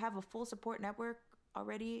 Like I have a full support network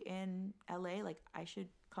already in LA. Like I should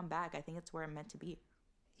come back. I think it's where I'm meant to be.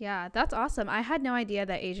 Yeah, that's awesome. I had no idea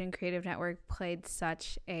that Asian Creative Network played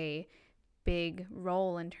such a big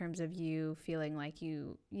role in terms of you feeling like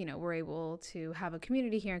you know, were able to have a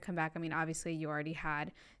community here and come back. I mean, obviously you already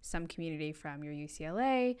had some community from your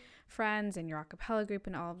UCLA friends and your acapella group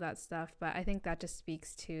and all of that stuff, but I think that just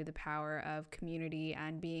speaks to the power of community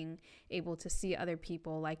and being able to see other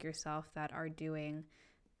people like yourself that are doing,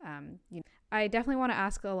 you know. I definitely want to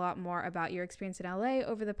ask a lot more about your experience in LA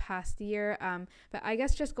over the past year, but I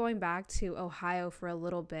guess just going back to Ohio for a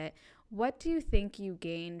little bit, what do you think you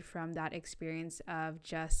gained from that experience of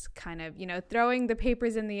just kind of, you know, throwing the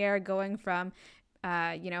papers in the air, going from,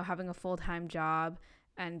 you know, having a full-time job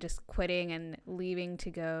and just quitting and leaving to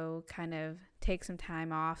go kind of take some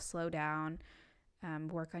time off, slow down,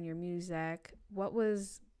 work on your music? What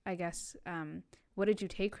was I guess, what did you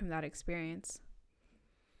take from that experience?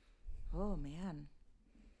 Oh, man.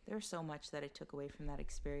 There's so much that I took away from that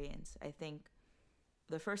experience. I think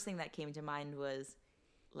the first thing that came to mind was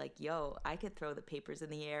like, yo, I could throw the papers in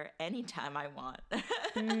the air anytime I want.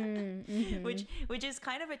 Mm-hmm. Which is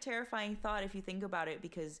kind of a terrifying thought if you think about it,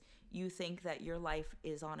 because you think that your life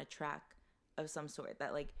is on a track of some sort,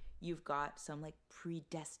 that like you've got some like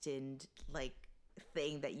predestined like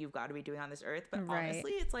thing that you've got to be doing on this earth. But Right.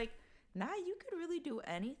 honestly, it's like, nah, you could really do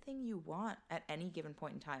anything you want at any given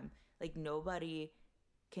point in time. Like nobody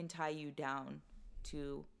can tie you down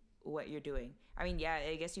to what you're doing. I mean, yeah,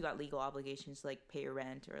 I guess you got legal obligations to like pay your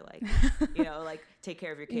rent or like, you know, like take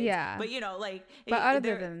care of your kids. Yeah. But you know, like, But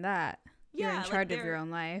other than that, you're yeah, in charge like of your own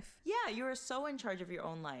life. Yeah, you're so in charge of your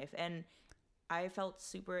own life. And I felt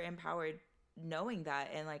super empowered knowing that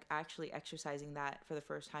and like actually exercising that for the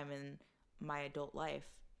first time in my adult life.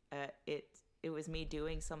 It was me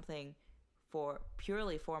doing something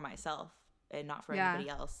purely for myself and not for anybody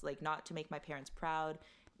else. Like not to make my parents proud.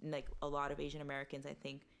 And, like a lot of Asian Americans, I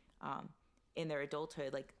think, in their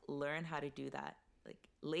adulthood, like learn how to do that like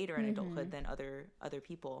later in adulthood than other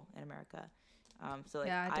people in America. So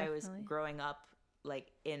like I was growing up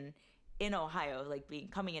like in Ohio, like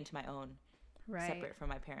coming into my own, separate from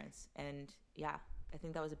my parents. And yeah, I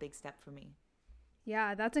think that was a big step for me.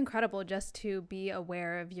 Yeah, that's incredible, just to be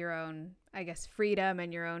aware of your own, I guess, freedom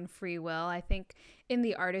and your own free will. I think in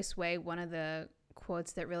The Artist's Way, one of the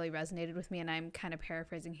quotes that really resonated with me, and I'm kind of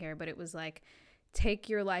paraphrasing here, but it was like, take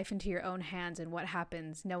your life into your own hands, and what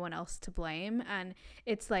happens, no one else to blame. And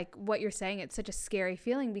it's like what you're saying, it's such a scary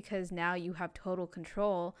feeling because now you have total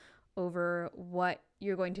control over what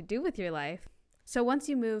you're going to do with your life. So once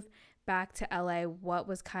you moved back to LA, what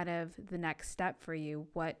was kind of the next step for you?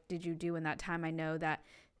 What did you do in that time? I know that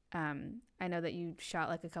you shot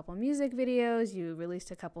like a couple music videos, you released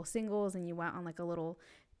a couple singles, and you went on like a little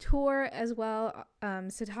tour as well.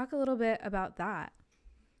 So talk a little bit about that.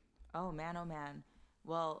 Oh man.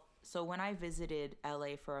 Well, so when I visited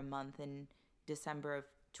LA for a month in December of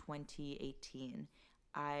 2018,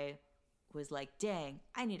 I was like, dang,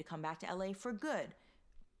 I need to come back to LA for good.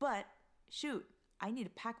 But shoot, I need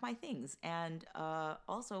to pack my things. And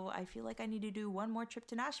also, I feel like I need to do one more trip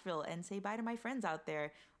to Nashville and say bye to my friends out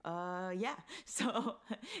there. Yeah. So,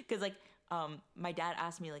 because like my dad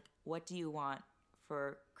asked me, like, what do you want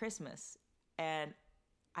for Christmas? And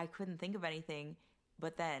I couldn't think of anything.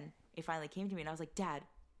 But then it finally came to me and I was like, Dad,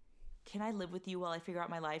 can I live with you while I figure out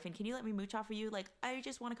my life? And can you let me mooch off of you? Like, I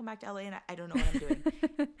just want to come back to LA and I don't know what I'm doing.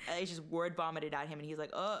 I just word vomited at him and he's like,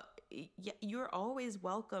 oh, yeah, you're always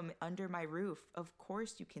welcome under my roof. Of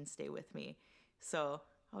course you can stay with me. So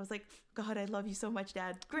I was like, God, I love you so much,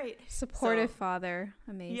 Dad. Great. Supportive father.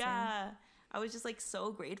 Amazing. Yeah. I was just like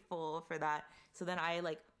so grateful for that. So then I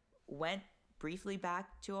like went briefly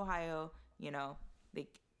back to Ohio, you know, they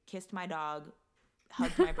kissed my dog,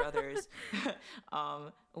 hugged my brothers,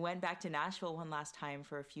 went back to Nashville one last time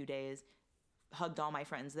for a few days, hugged all my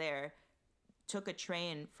friends there, took a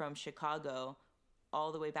train from Chicago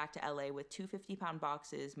all the way back to LA with 2 50-pound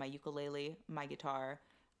boxes, my ukulele, my guitar,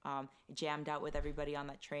 jammed out with everybody on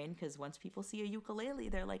that train because once people see a ukulele,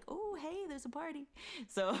 they're like, oh, hey, there's a party.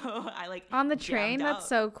 So I like on the train. That's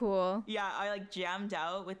so cool. Yeah, I like jammed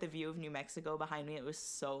out with the view of New Mexico behind me. It was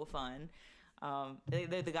so fun.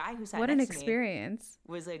 The guy who sat what next an experience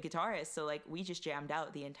to me was a guitarist, so like we just jammed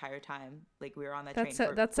out the entire time. Like we were on that train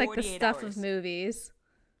for that's 48 like the stuff hours. Of movies.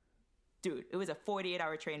 Dude, it was a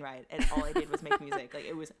 48-hour train ride and all I did was make music. Like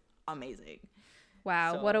it was amazing.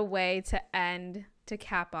 Wow, so, what a way to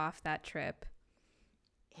cap off that trip.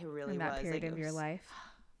 It really in that was period like, of your life.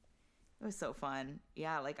 It was so fun.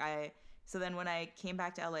 Yeah, like so then when I came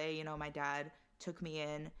back to LA, you know, my dad took me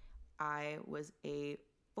in. I was a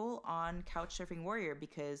full-on couch surfing warrior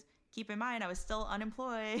because keep in mind I was still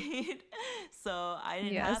unemployed. So I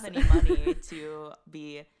didn't have any money to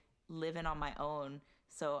be living on my own.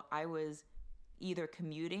 So I was either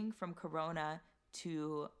commuting from Corona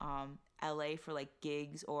to LA for like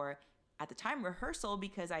gigs or at the time rehearsal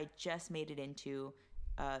because I just made it into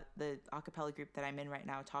the a cappella group that I'm in right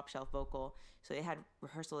now, Top Shelf Vocal. So they had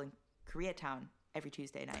rehearsal in Koreatown every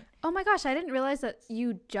Tuesday night. Oh my gosh, I didn't realize that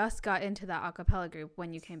you just got into that a cappella group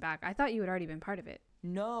when you came back. I thought you had already been part of it.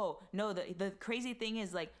 No, the crazy thing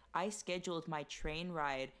is like I scheduled my train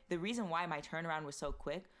ride. The reason why my turnaround was so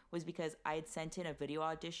quick was because I had sent in a video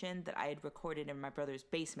audition that I had recorded in my brother's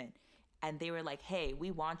basement. And they were like, hey,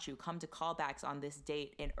 we want you. Come to callbacks on this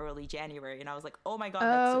date in early January. And I was like, oh my God,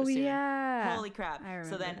 that's so soon. Yeah. Holy crap.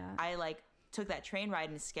 So then that. I like took that train ride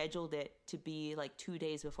and scheduled it to be like 2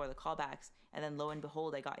 days before the callbacks. And then lo and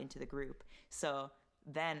behold, I got into the group. So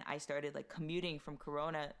then I started like commuting from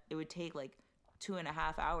Corona. It would take like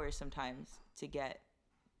 2.5 hours sometimes to get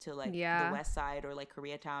to like the west side or like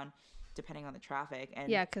Koreatown, depending on the traffic. And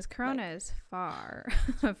yeah, because Corona is far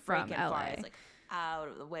from LA. Far. It's like out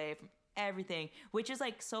of the way from everything, which is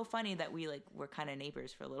like so funny that we like were kind of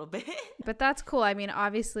neighbors for a little bit. But that's cool. I mean,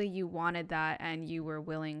 obviously you wanted that and you were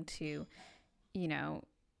willing to, you know,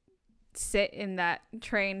 sit in that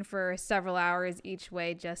train for several hours each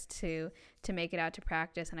way just to make it out to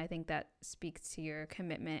practice. And I think that speaks to your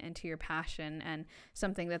commitment and to your passion. And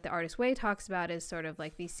something that the Artist Way talks about is sort of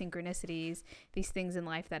like these synchronicities, these things in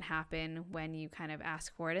life that happen when you kind of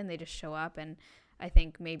ask for it and they just show up. And I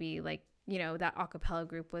think maybe like, you know, that a cappella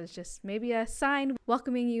group was just maybe a sign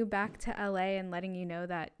welcoming you back to LA and letting you know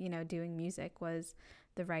that, you know, doing music was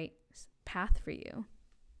the right path for you.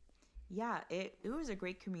 Yeah, it was a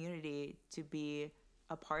great community to be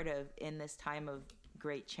a part of in this time of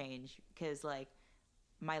great change, because like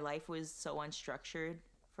my life was so unstructured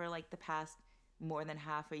for like the past more than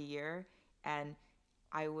half a year, and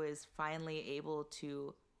I was finally able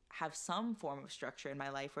to have some form of structure in my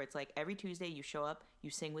life where it's like every Tuesday you show up, you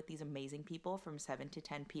sing with these amazing people from 7 to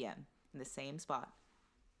 10 p.m. in the same spot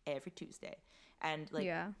every Tuesday. And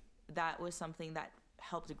like that was something that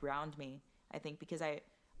helped ground me, I think, because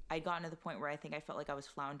I'd gotten to the point where I think I felt like I was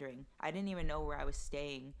floundering. I didn't even know where I was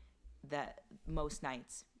staying that most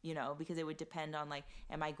nights, you know, because it would depend on like,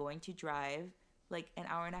 am I going to drive like an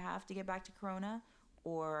hour and a half to get back to Corona,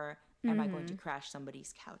 or am I going to crash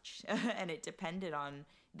somebody's couch? And it depended on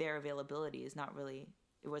their availability. It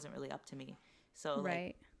wasn't really up to me. So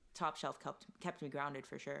like Top Shelf kept me grounded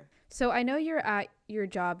for sure. So I know you're at your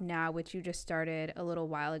job now, which you just started a little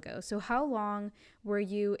while ago. So how long were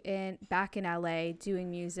you back in LA doing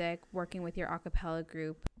music, working with your a cappella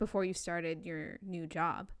group before you started your new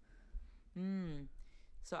job?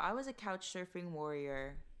 So I was a couch surfing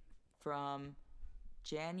warrior from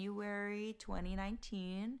January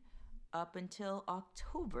 2019 up until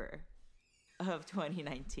October of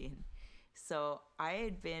 2019. So I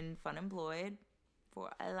had been fun employed for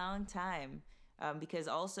a long time, because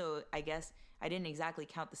also I guess I didn't exactly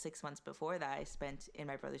count the 6 months before that I spent in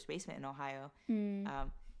my brother's basement in Ohio.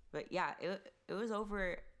 But yeah, it was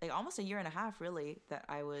over like almost a year and a half really that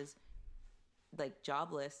I was like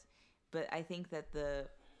jobless. But I think that the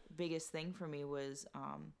biggest thing for me was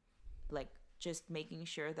like just making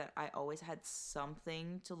sure that I always had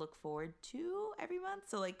something to look forward to every month.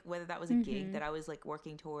 So like whether that was a gig that I was like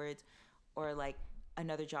working towards, or like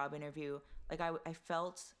another job interview, like I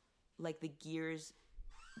felt like the gears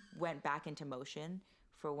went back into motion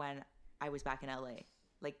for when I was back in LA.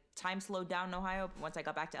 Like time slowed down in Ohio, but once I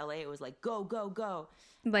got back to LA, it was like go, go, go.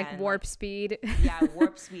 Like and warp speed. Yeah,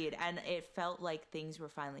 warp speed. And it felt like things were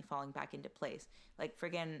finally falling back into place. Like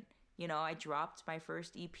friggin', you know, I dropped my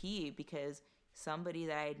first EP because somebody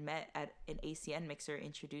that I had met at an ACN mixer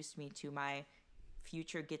introduced me to my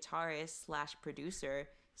future guitarist / producer.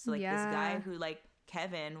 So like this guy who like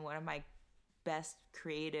Kevin, one of my best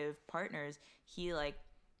creative partners, he like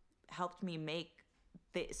helped me make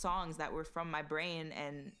the songs that were from my brain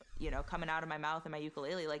and, you know, coming out of my mouth and my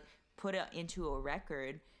ukulele, like put it into a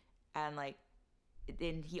record. And like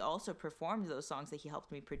then he also performed those songs that he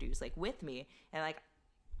helped me produce like with me. And like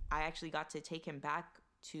I actually got to take him back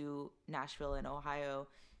to Nashville and Ohio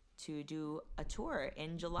to do a tour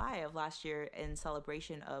in July of last year in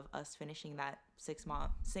celebration of us finishing that 6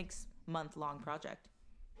 month long project.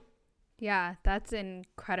 Yeah, that's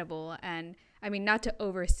incredible. And I mean, not to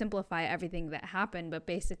oversimplify everything that happened, but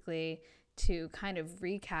basically to kind of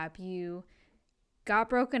recap, you got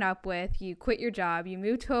broken up with, you quit your job, you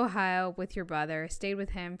moved to Ohio with your brother, stayed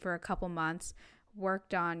with him for a couple months,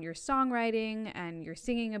 worked on your songwriting and your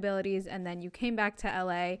singing abilities, and then you came back to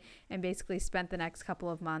LA and basically spent the next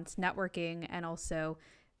couple of months networking and also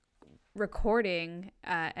recording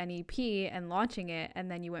an EP and launching it.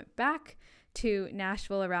 And then you went back to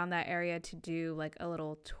Nashville around that area to do like a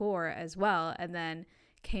little tour as well, and then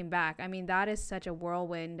came back. I mean, that is such a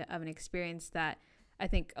whirlwind of an experience that I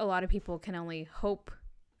think a lot of people can only hope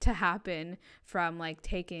to happen from like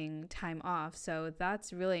taking time off. So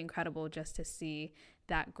that's really incredible just to see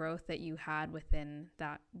that growth that you had within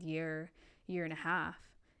that year and a half.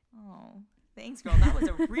 Oh, thanks, girl. That was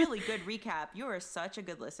a really good recap. You are such a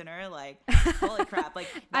good listener. Like, holy crap. Like,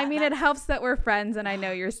 I mean, it helps that we're friends and I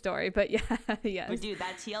know your story, but yeah, yes. But dude,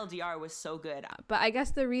 that TLDR was so good. But I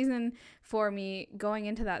guess the reason for me going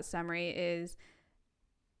into that summary is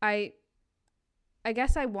I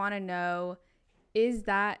guess I want to know, is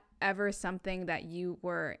that ever something that you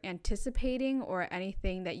were anticipating or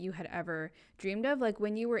anything that you had ever dreamed of? Like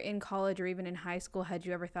when you were in college or even in high school, had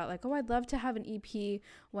you ever thought like, oh, I'd love to have an EP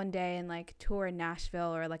one day and like tour in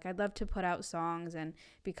Nashville, or like I'd love to put out songs and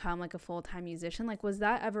become like a full-time musician? Like, was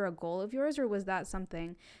that ever a goal of yours, or was that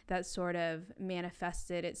something that sort of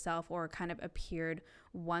manifested itself or kind of appeared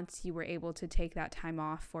once you were able to take that time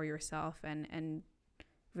off for yourself and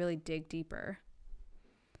really dig deeper?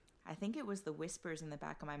 I think it was the whispers in the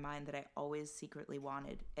back of my mind that I always secretly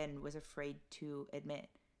wanted and was afraid to admit.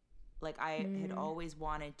 Like I had always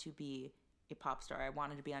wanted to be a pop star. I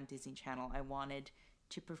wanted to be on Disney Channel. I wanted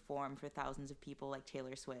to perform for thousands of people like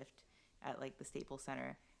Taylor Swift at like the Staples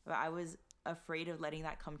Center. But I was afraid of letting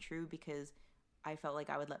that come true because I felt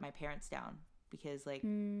like I would let my parents down, because like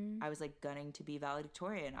I was like gunning to be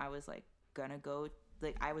valedictorian. I was like gonna go,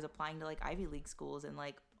 like I was applying to like Ivy League schools and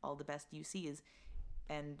like all the best UCs.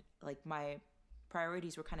 And like my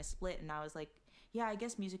priorities were kind of split, and I was like, yeah, I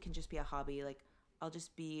guess music can just be a hobby. Like I'll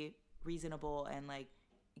just be reasonable and like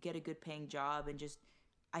get a good paying job. And just,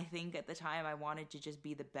 I think at the time I wanted to just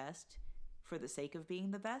be the best for the sake of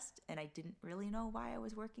being the best. And I didn't really know why I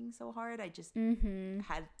was working so hard. I just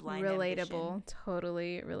had blind relatable ambition.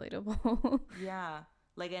 Totally relatable. Yeah.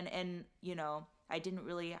 Like, and, you know, I didn't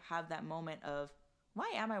really have that moment of,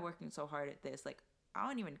 why am I working so hard at this? Like, I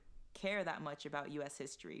don't even care that much about U.S.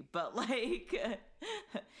 history, but like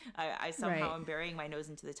I somehow am burying my nose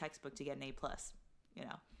into the textbook to get an A+, you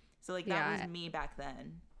know? So like that was me back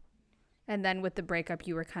then. And then with the breakup,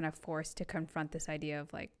 you were kind of forced to confront this idea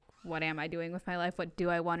of like, what am I doing with my life? What do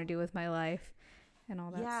I want to do with my life? And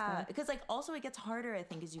all that stuff. Yeah, because like also it gets harder, I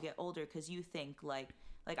think, as you get older, because you think like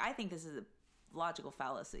I think this is a logical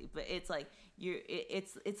fallacy, but it's like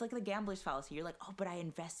it's like the gambler's fallacy. You're like, oh, but I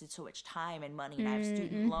invested so much time and money and I have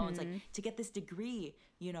student loans like to get this degree,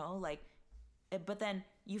 you know, like, but then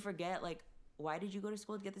you forget, like, why did you go to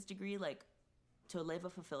school to get this degree? Like, to live a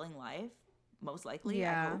fulfilling life, most likely.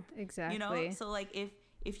 I hope, exactly, you know. So like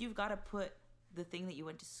if you've got to put the thing that you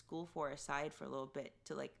went to school for aside for a little bit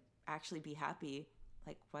to like actually be happy,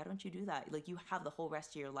 like, why don't you do that? Like, you have the whole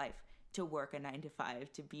rest of your life to work a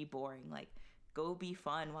 9-to-5, to be boring. Like, go be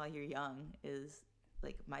fun while you're young is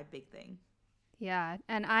like my big thing. Yeah.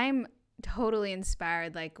 And I'm totally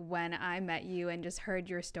inspired. Like when I met you and just heard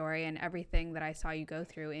your story and everything that I saw you go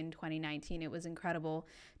through in 2019, it was incredible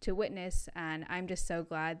to witness. And I'm just so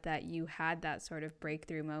glad that you had that sort of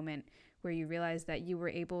breakthrough moment where you realized that you were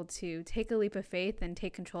able to take a leap of faith and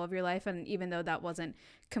take control of your life. And even though that wasn't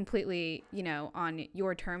completely, you know, on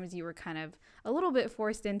your terms, you were kind of a little bit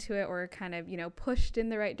forced into it or kind of, you know, pushed in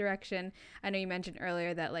the right direction. I know you mentioned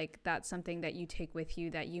earlier that like that's something that you take with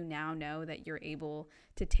you, that you now know that you're able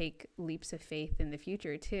to take leaps of faith in the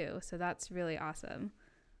future too. So that's really awesome.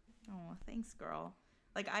 Oh, thanks, girl.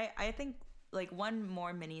 Like I think like one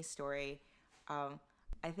more mini story.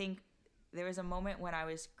 I think there was a moment when I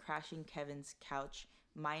was crashing Kevin's couch.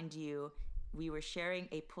 Mind you, we were sharing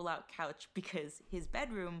a pull-out couch because his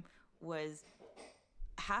bedroom was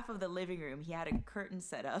half of the living room. He had a curtain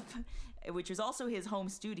set up, which was also his home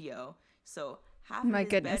studio. So half of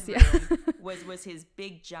his bedroom was his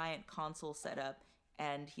big giant console setup.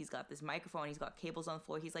 And he's got this microphone. He's got cables on the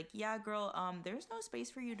floor. He's like, yeah, girl, there's no space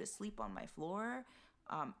for you to sleep on my floor.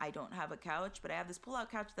 I don't have a couch, but I have this pull-out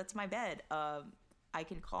couch that's my bed. I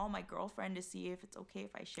can call my girlfriend to see if it's okay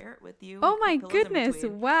if I share it with you. Oh my goodness.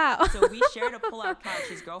 Wow. So we shared a pull-out couch.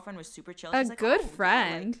 His girlfriend was super chill. She's a good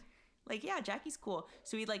friend. Yeah, like, yeah, Jackie's cool.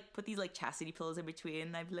 So we'd like put these like chastity pillows in between.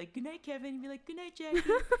 And I'd be like, good night, Kevin. He'd be like, good night, Jackie.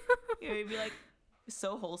 You know, it'd be like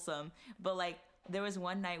so wholesome. But like there was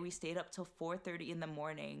one night we stayed up till 4:30 in the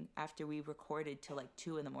morning after we recorded till like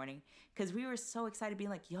 2 in the morning. Because we were so excited being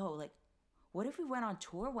like, yo, like, what if we went on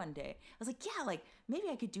tour one day? I was like, yeah, like maybe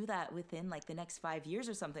I could do that within like the next 5 years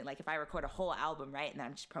or something. Like if I record a whole album, right? And then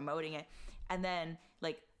I'm just promoting it. And then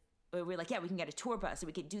like, we're like, yeah, we can get a tour bus and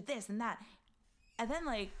we could do this and that. And then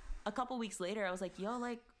like a couple weeks later, I was like, yo,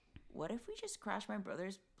 like, what if we just crashed my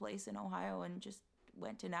brother's place in Ohio and just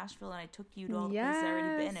went to Nashville and I took you to all the places I've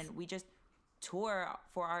already been and we just tour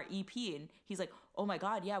for our EP? And he's like, oh my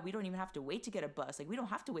God, yeah, we don't even have to wait to get a bus. Like we don't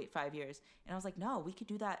have to wait 5 years. And I was like, no, we could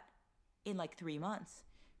do that in like 3 months.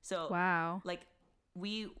 So wow, like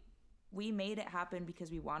we made it happen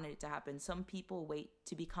because we wanted it to happen. Some people wait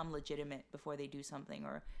to become legitimate before they do something,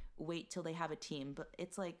 or wait till they have a team. But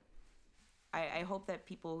it's like I hope that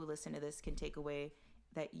people who listen to this can take away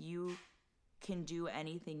that you can do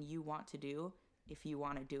anything you want to do if you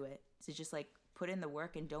want to do it. So just like put in the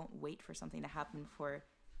work and don't wait for something to happen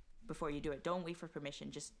before you do it. Don't wait for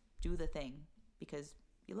permission. Just do the thing because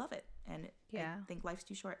you love it. And I think life's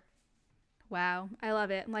too short. Wow, I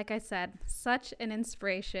love it. Like I said, such an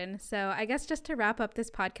inspiration. So I guess just to wrap up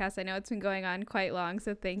this podcast, I know it's been going on quite long,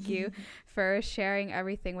 so thank you for sharing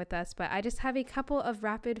everything with us. But I just have a couple of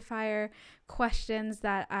rapid fire questions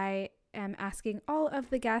that I am asking all of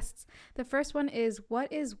the guests. The first one is,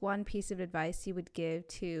 what is one piece of advice you would give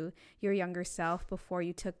to your younger self before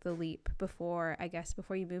you took the leap, before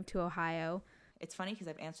you moved to Ohio? It's funny because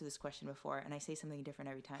I've answered this question before and I say something different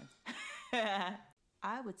every time.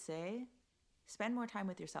 I would say spend more time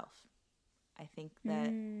with yourself. I think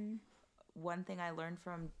that one thing I learned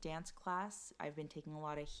from dance class, I've been taking a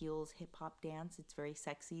lot of heels hip hop dance. It's very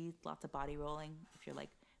sexy, lots of body rolling. If you're like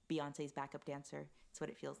Beyonce's backup dancer, it's what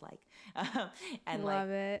it feels like. And love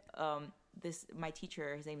it. My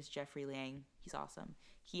teacher, his name is Jeffrey Liang. He's awesome.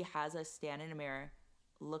 He has us stand in a mirror,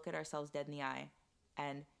 look at ourselves dead in the eye,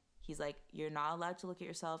 and he's like, you're not allowed to look at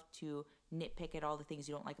yourself to nitpick at all the things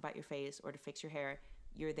you don't like about your face or to fix your hair.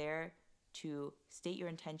 You're there to state your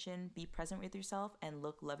intention, be present with yourself, and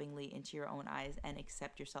look lovingly into your own eyes and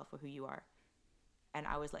accept yourself for who you are. And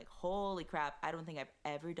I was like, holy crap, I don't think I've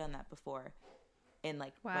ever done that before in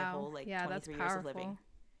like my whole 23 years of living.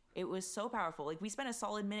 It was so powerful. Like we spent a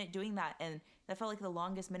solid minute doing that, and that felt like the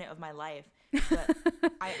longest minute of my life. But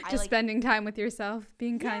just spending time with yourself,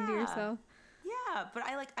 being kind to yourself. Yeah, but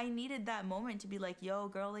I needed that moment to be like, yo,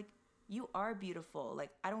 girl, like you are beautiful.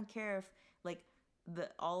 Like I don't care if like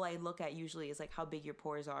all I look at usually is like how big your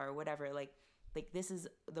pores are or whatever. Like this is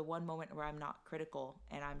the one moment where I'm not critical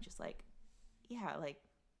and I'm just like, yeah, like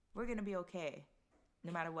we're gonna be okay,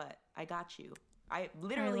 no matter what. I got you. I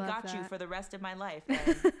literally got you for the rest of my life,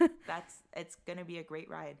 and it's gonna be a great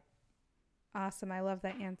ride. Awesome. I love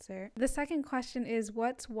that answer. The second question is,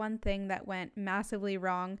 what's one thing that went massively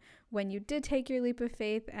wrong when you did take your leap of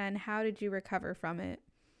faith, and how did you recover from it?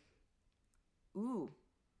 Ooh.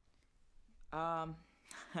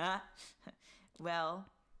 Well,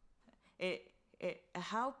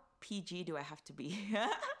 how PG do I have to be?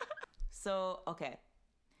 So, okay.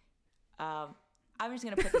 I'm just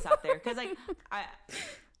going to put this out there because like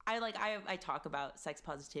I talk about sex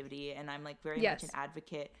positivity, and I'm like very much an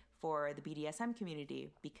advocate for the BDSM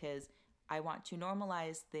community because I want to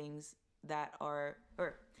normalize things that are,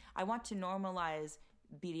 or I want to normalize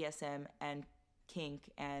BDSM and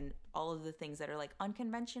kink and all of the things that are like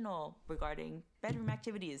unconventional regarding bedroom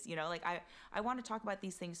activities, you know, like I want to talk about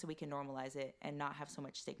these things so we can normalize it and not have so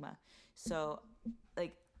much stigma. So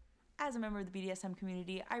like as a member of the BDSM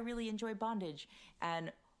community, I really enjoy bondage.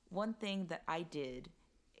 And one thing that I did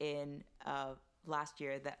in last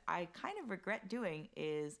year that I kind of regret doing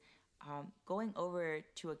is going over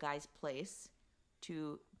to a guy's place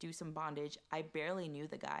to do some bondage. I barely knew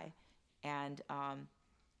the guy. And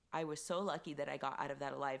I was so lucky that I got out of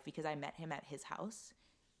that alive because I met him at his house.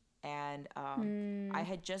 And I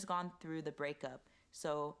had just gone through the breakup.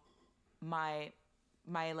 So my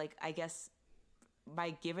like, I guess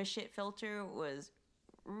my give a shit filter was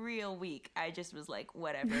real weak. I just was like,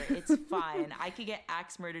 whatever, it's fine. I could get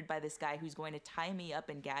axe murdered by this guy who's going to tie me up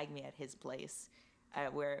and gag me at his place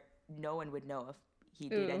where no one would know if he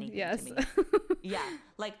did anything to me. Yeah.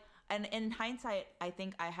 Like, and in hindsight, I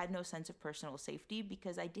think I had no sense of personal safety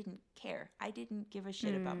because I didn't care. I didn't give a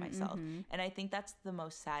shit about myself. And I think that's the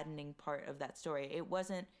most saddening part of that story. It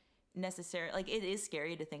wasn't necessarily, like, it is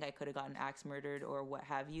scary to think I could have gotten axe murdered or what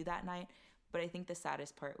have you that night. But I think the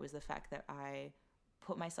saddest part was the fact that I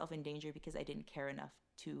put myself in danger because I didn't care enough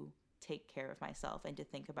to take care of myself and to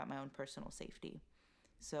think about my own personal safety.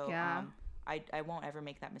 So I won't ever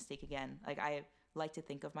make that mistake again. Like I like to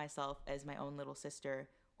think of myself as my own little sister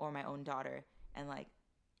or my own daughter. And like,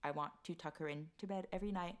 I want to tuck her into bed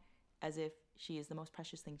every night as if she is the most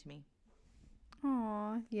precious thing to me.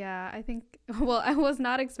 Oh, yeah, I think, well, I was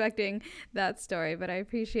not expecting that story, but I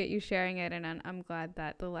appreciate you sharing it. And I'm glad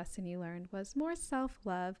that the lesson you learned was more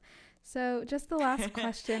self-love. So just the last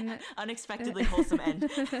question. Unexpectedly wholesome end.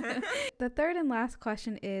 The third and last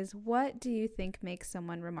question is, what do you think makes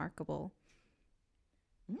someone remarkable?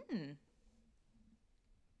 Yeah,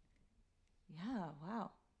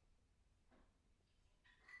 wow.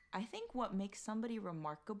 I think what makes somebody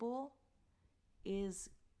remarkable is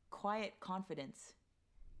quiet confidence.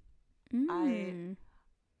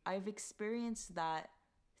 I've experienced that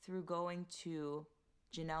through going to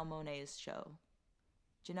Janelle Monáe's show.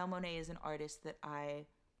 Janelle Monáe is an artist that I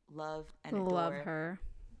love and adore. Love her.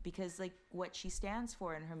 Because like what she stands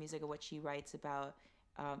for in her music and what she writes about,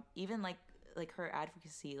 even like her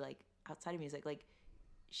advocacy, like outside of music, like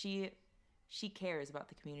she cares about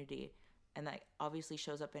the community, and that obviously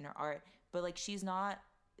shows up in her art. But like she's not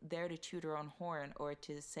there to toot her own horn or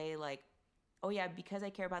to say like, oh yeah, because I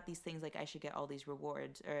care about these things, like I should get all these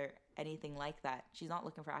rewards or anything like that. She's not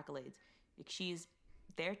looking for accolades. Like, she's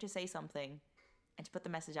there to say something and to put the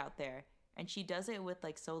message out there. And she does it with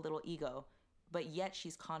like so little ego, but yet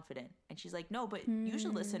she's confident. And she's like, no, but you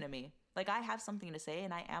should listen to me. Like, I have something to say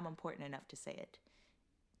and I am important enough to say it.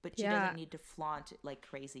 But she doesn't need to flaunt like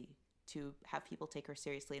crazy to have people take her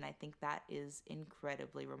seriously. And I think that is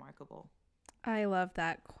incredibly remarkable. I love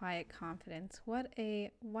that quiet confidence. What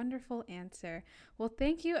a wonderful answer. Well,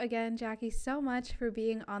 thank you again, Jackie, so much for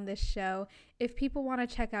being on this show. If people want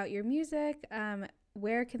to check out your music,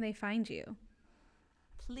 where can they find you?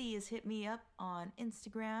 Please hit me up on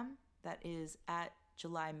Instagram. That is at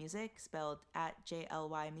JLY Music, spelled at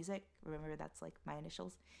JLY Music. Remember, that's like my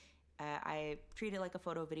initials. I treat it like a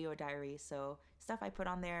photo, video, diary. So stuff I put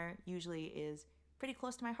on there usually is pretty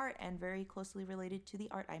close to my heart and very closely related to the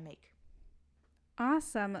art I make.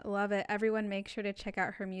 Awesome. Love it. Everyone make sure to check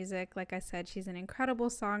out her music. Like I said, she's an incredible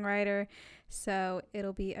songwriter. So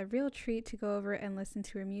it'll be a real treat to go over and listen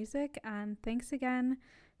to her music. And thanks again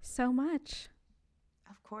so much.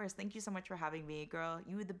 Of course. Thank you so much for having me, girl.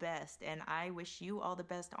 You were the best. And I wish you all the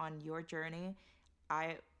best on your journey.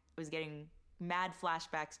 I was getting mad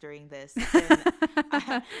flashbacks during this.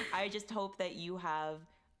 And I just hope that you have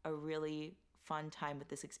a really fun time with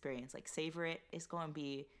this experience. Like, savor it. It's going to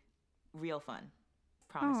be real fun.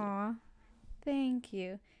 Promise you. Thank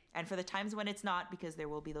you. And for the times when it's not, because there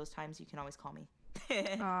will be those times, you can always call me.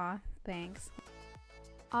 Aw, thanks.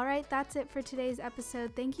 All right, that's it for today's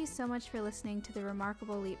episode. Thank you so much for listening to the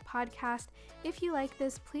Remarkable Leap podcast. If you like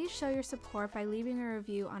this, please show your support by leaving a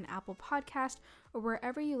review on Apple Podcast or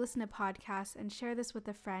wherever you listen to podcasts, and share this with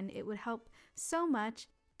a friend. It would help so much.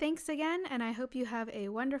 Thanks again, and I hope you have a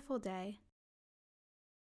wonderful day.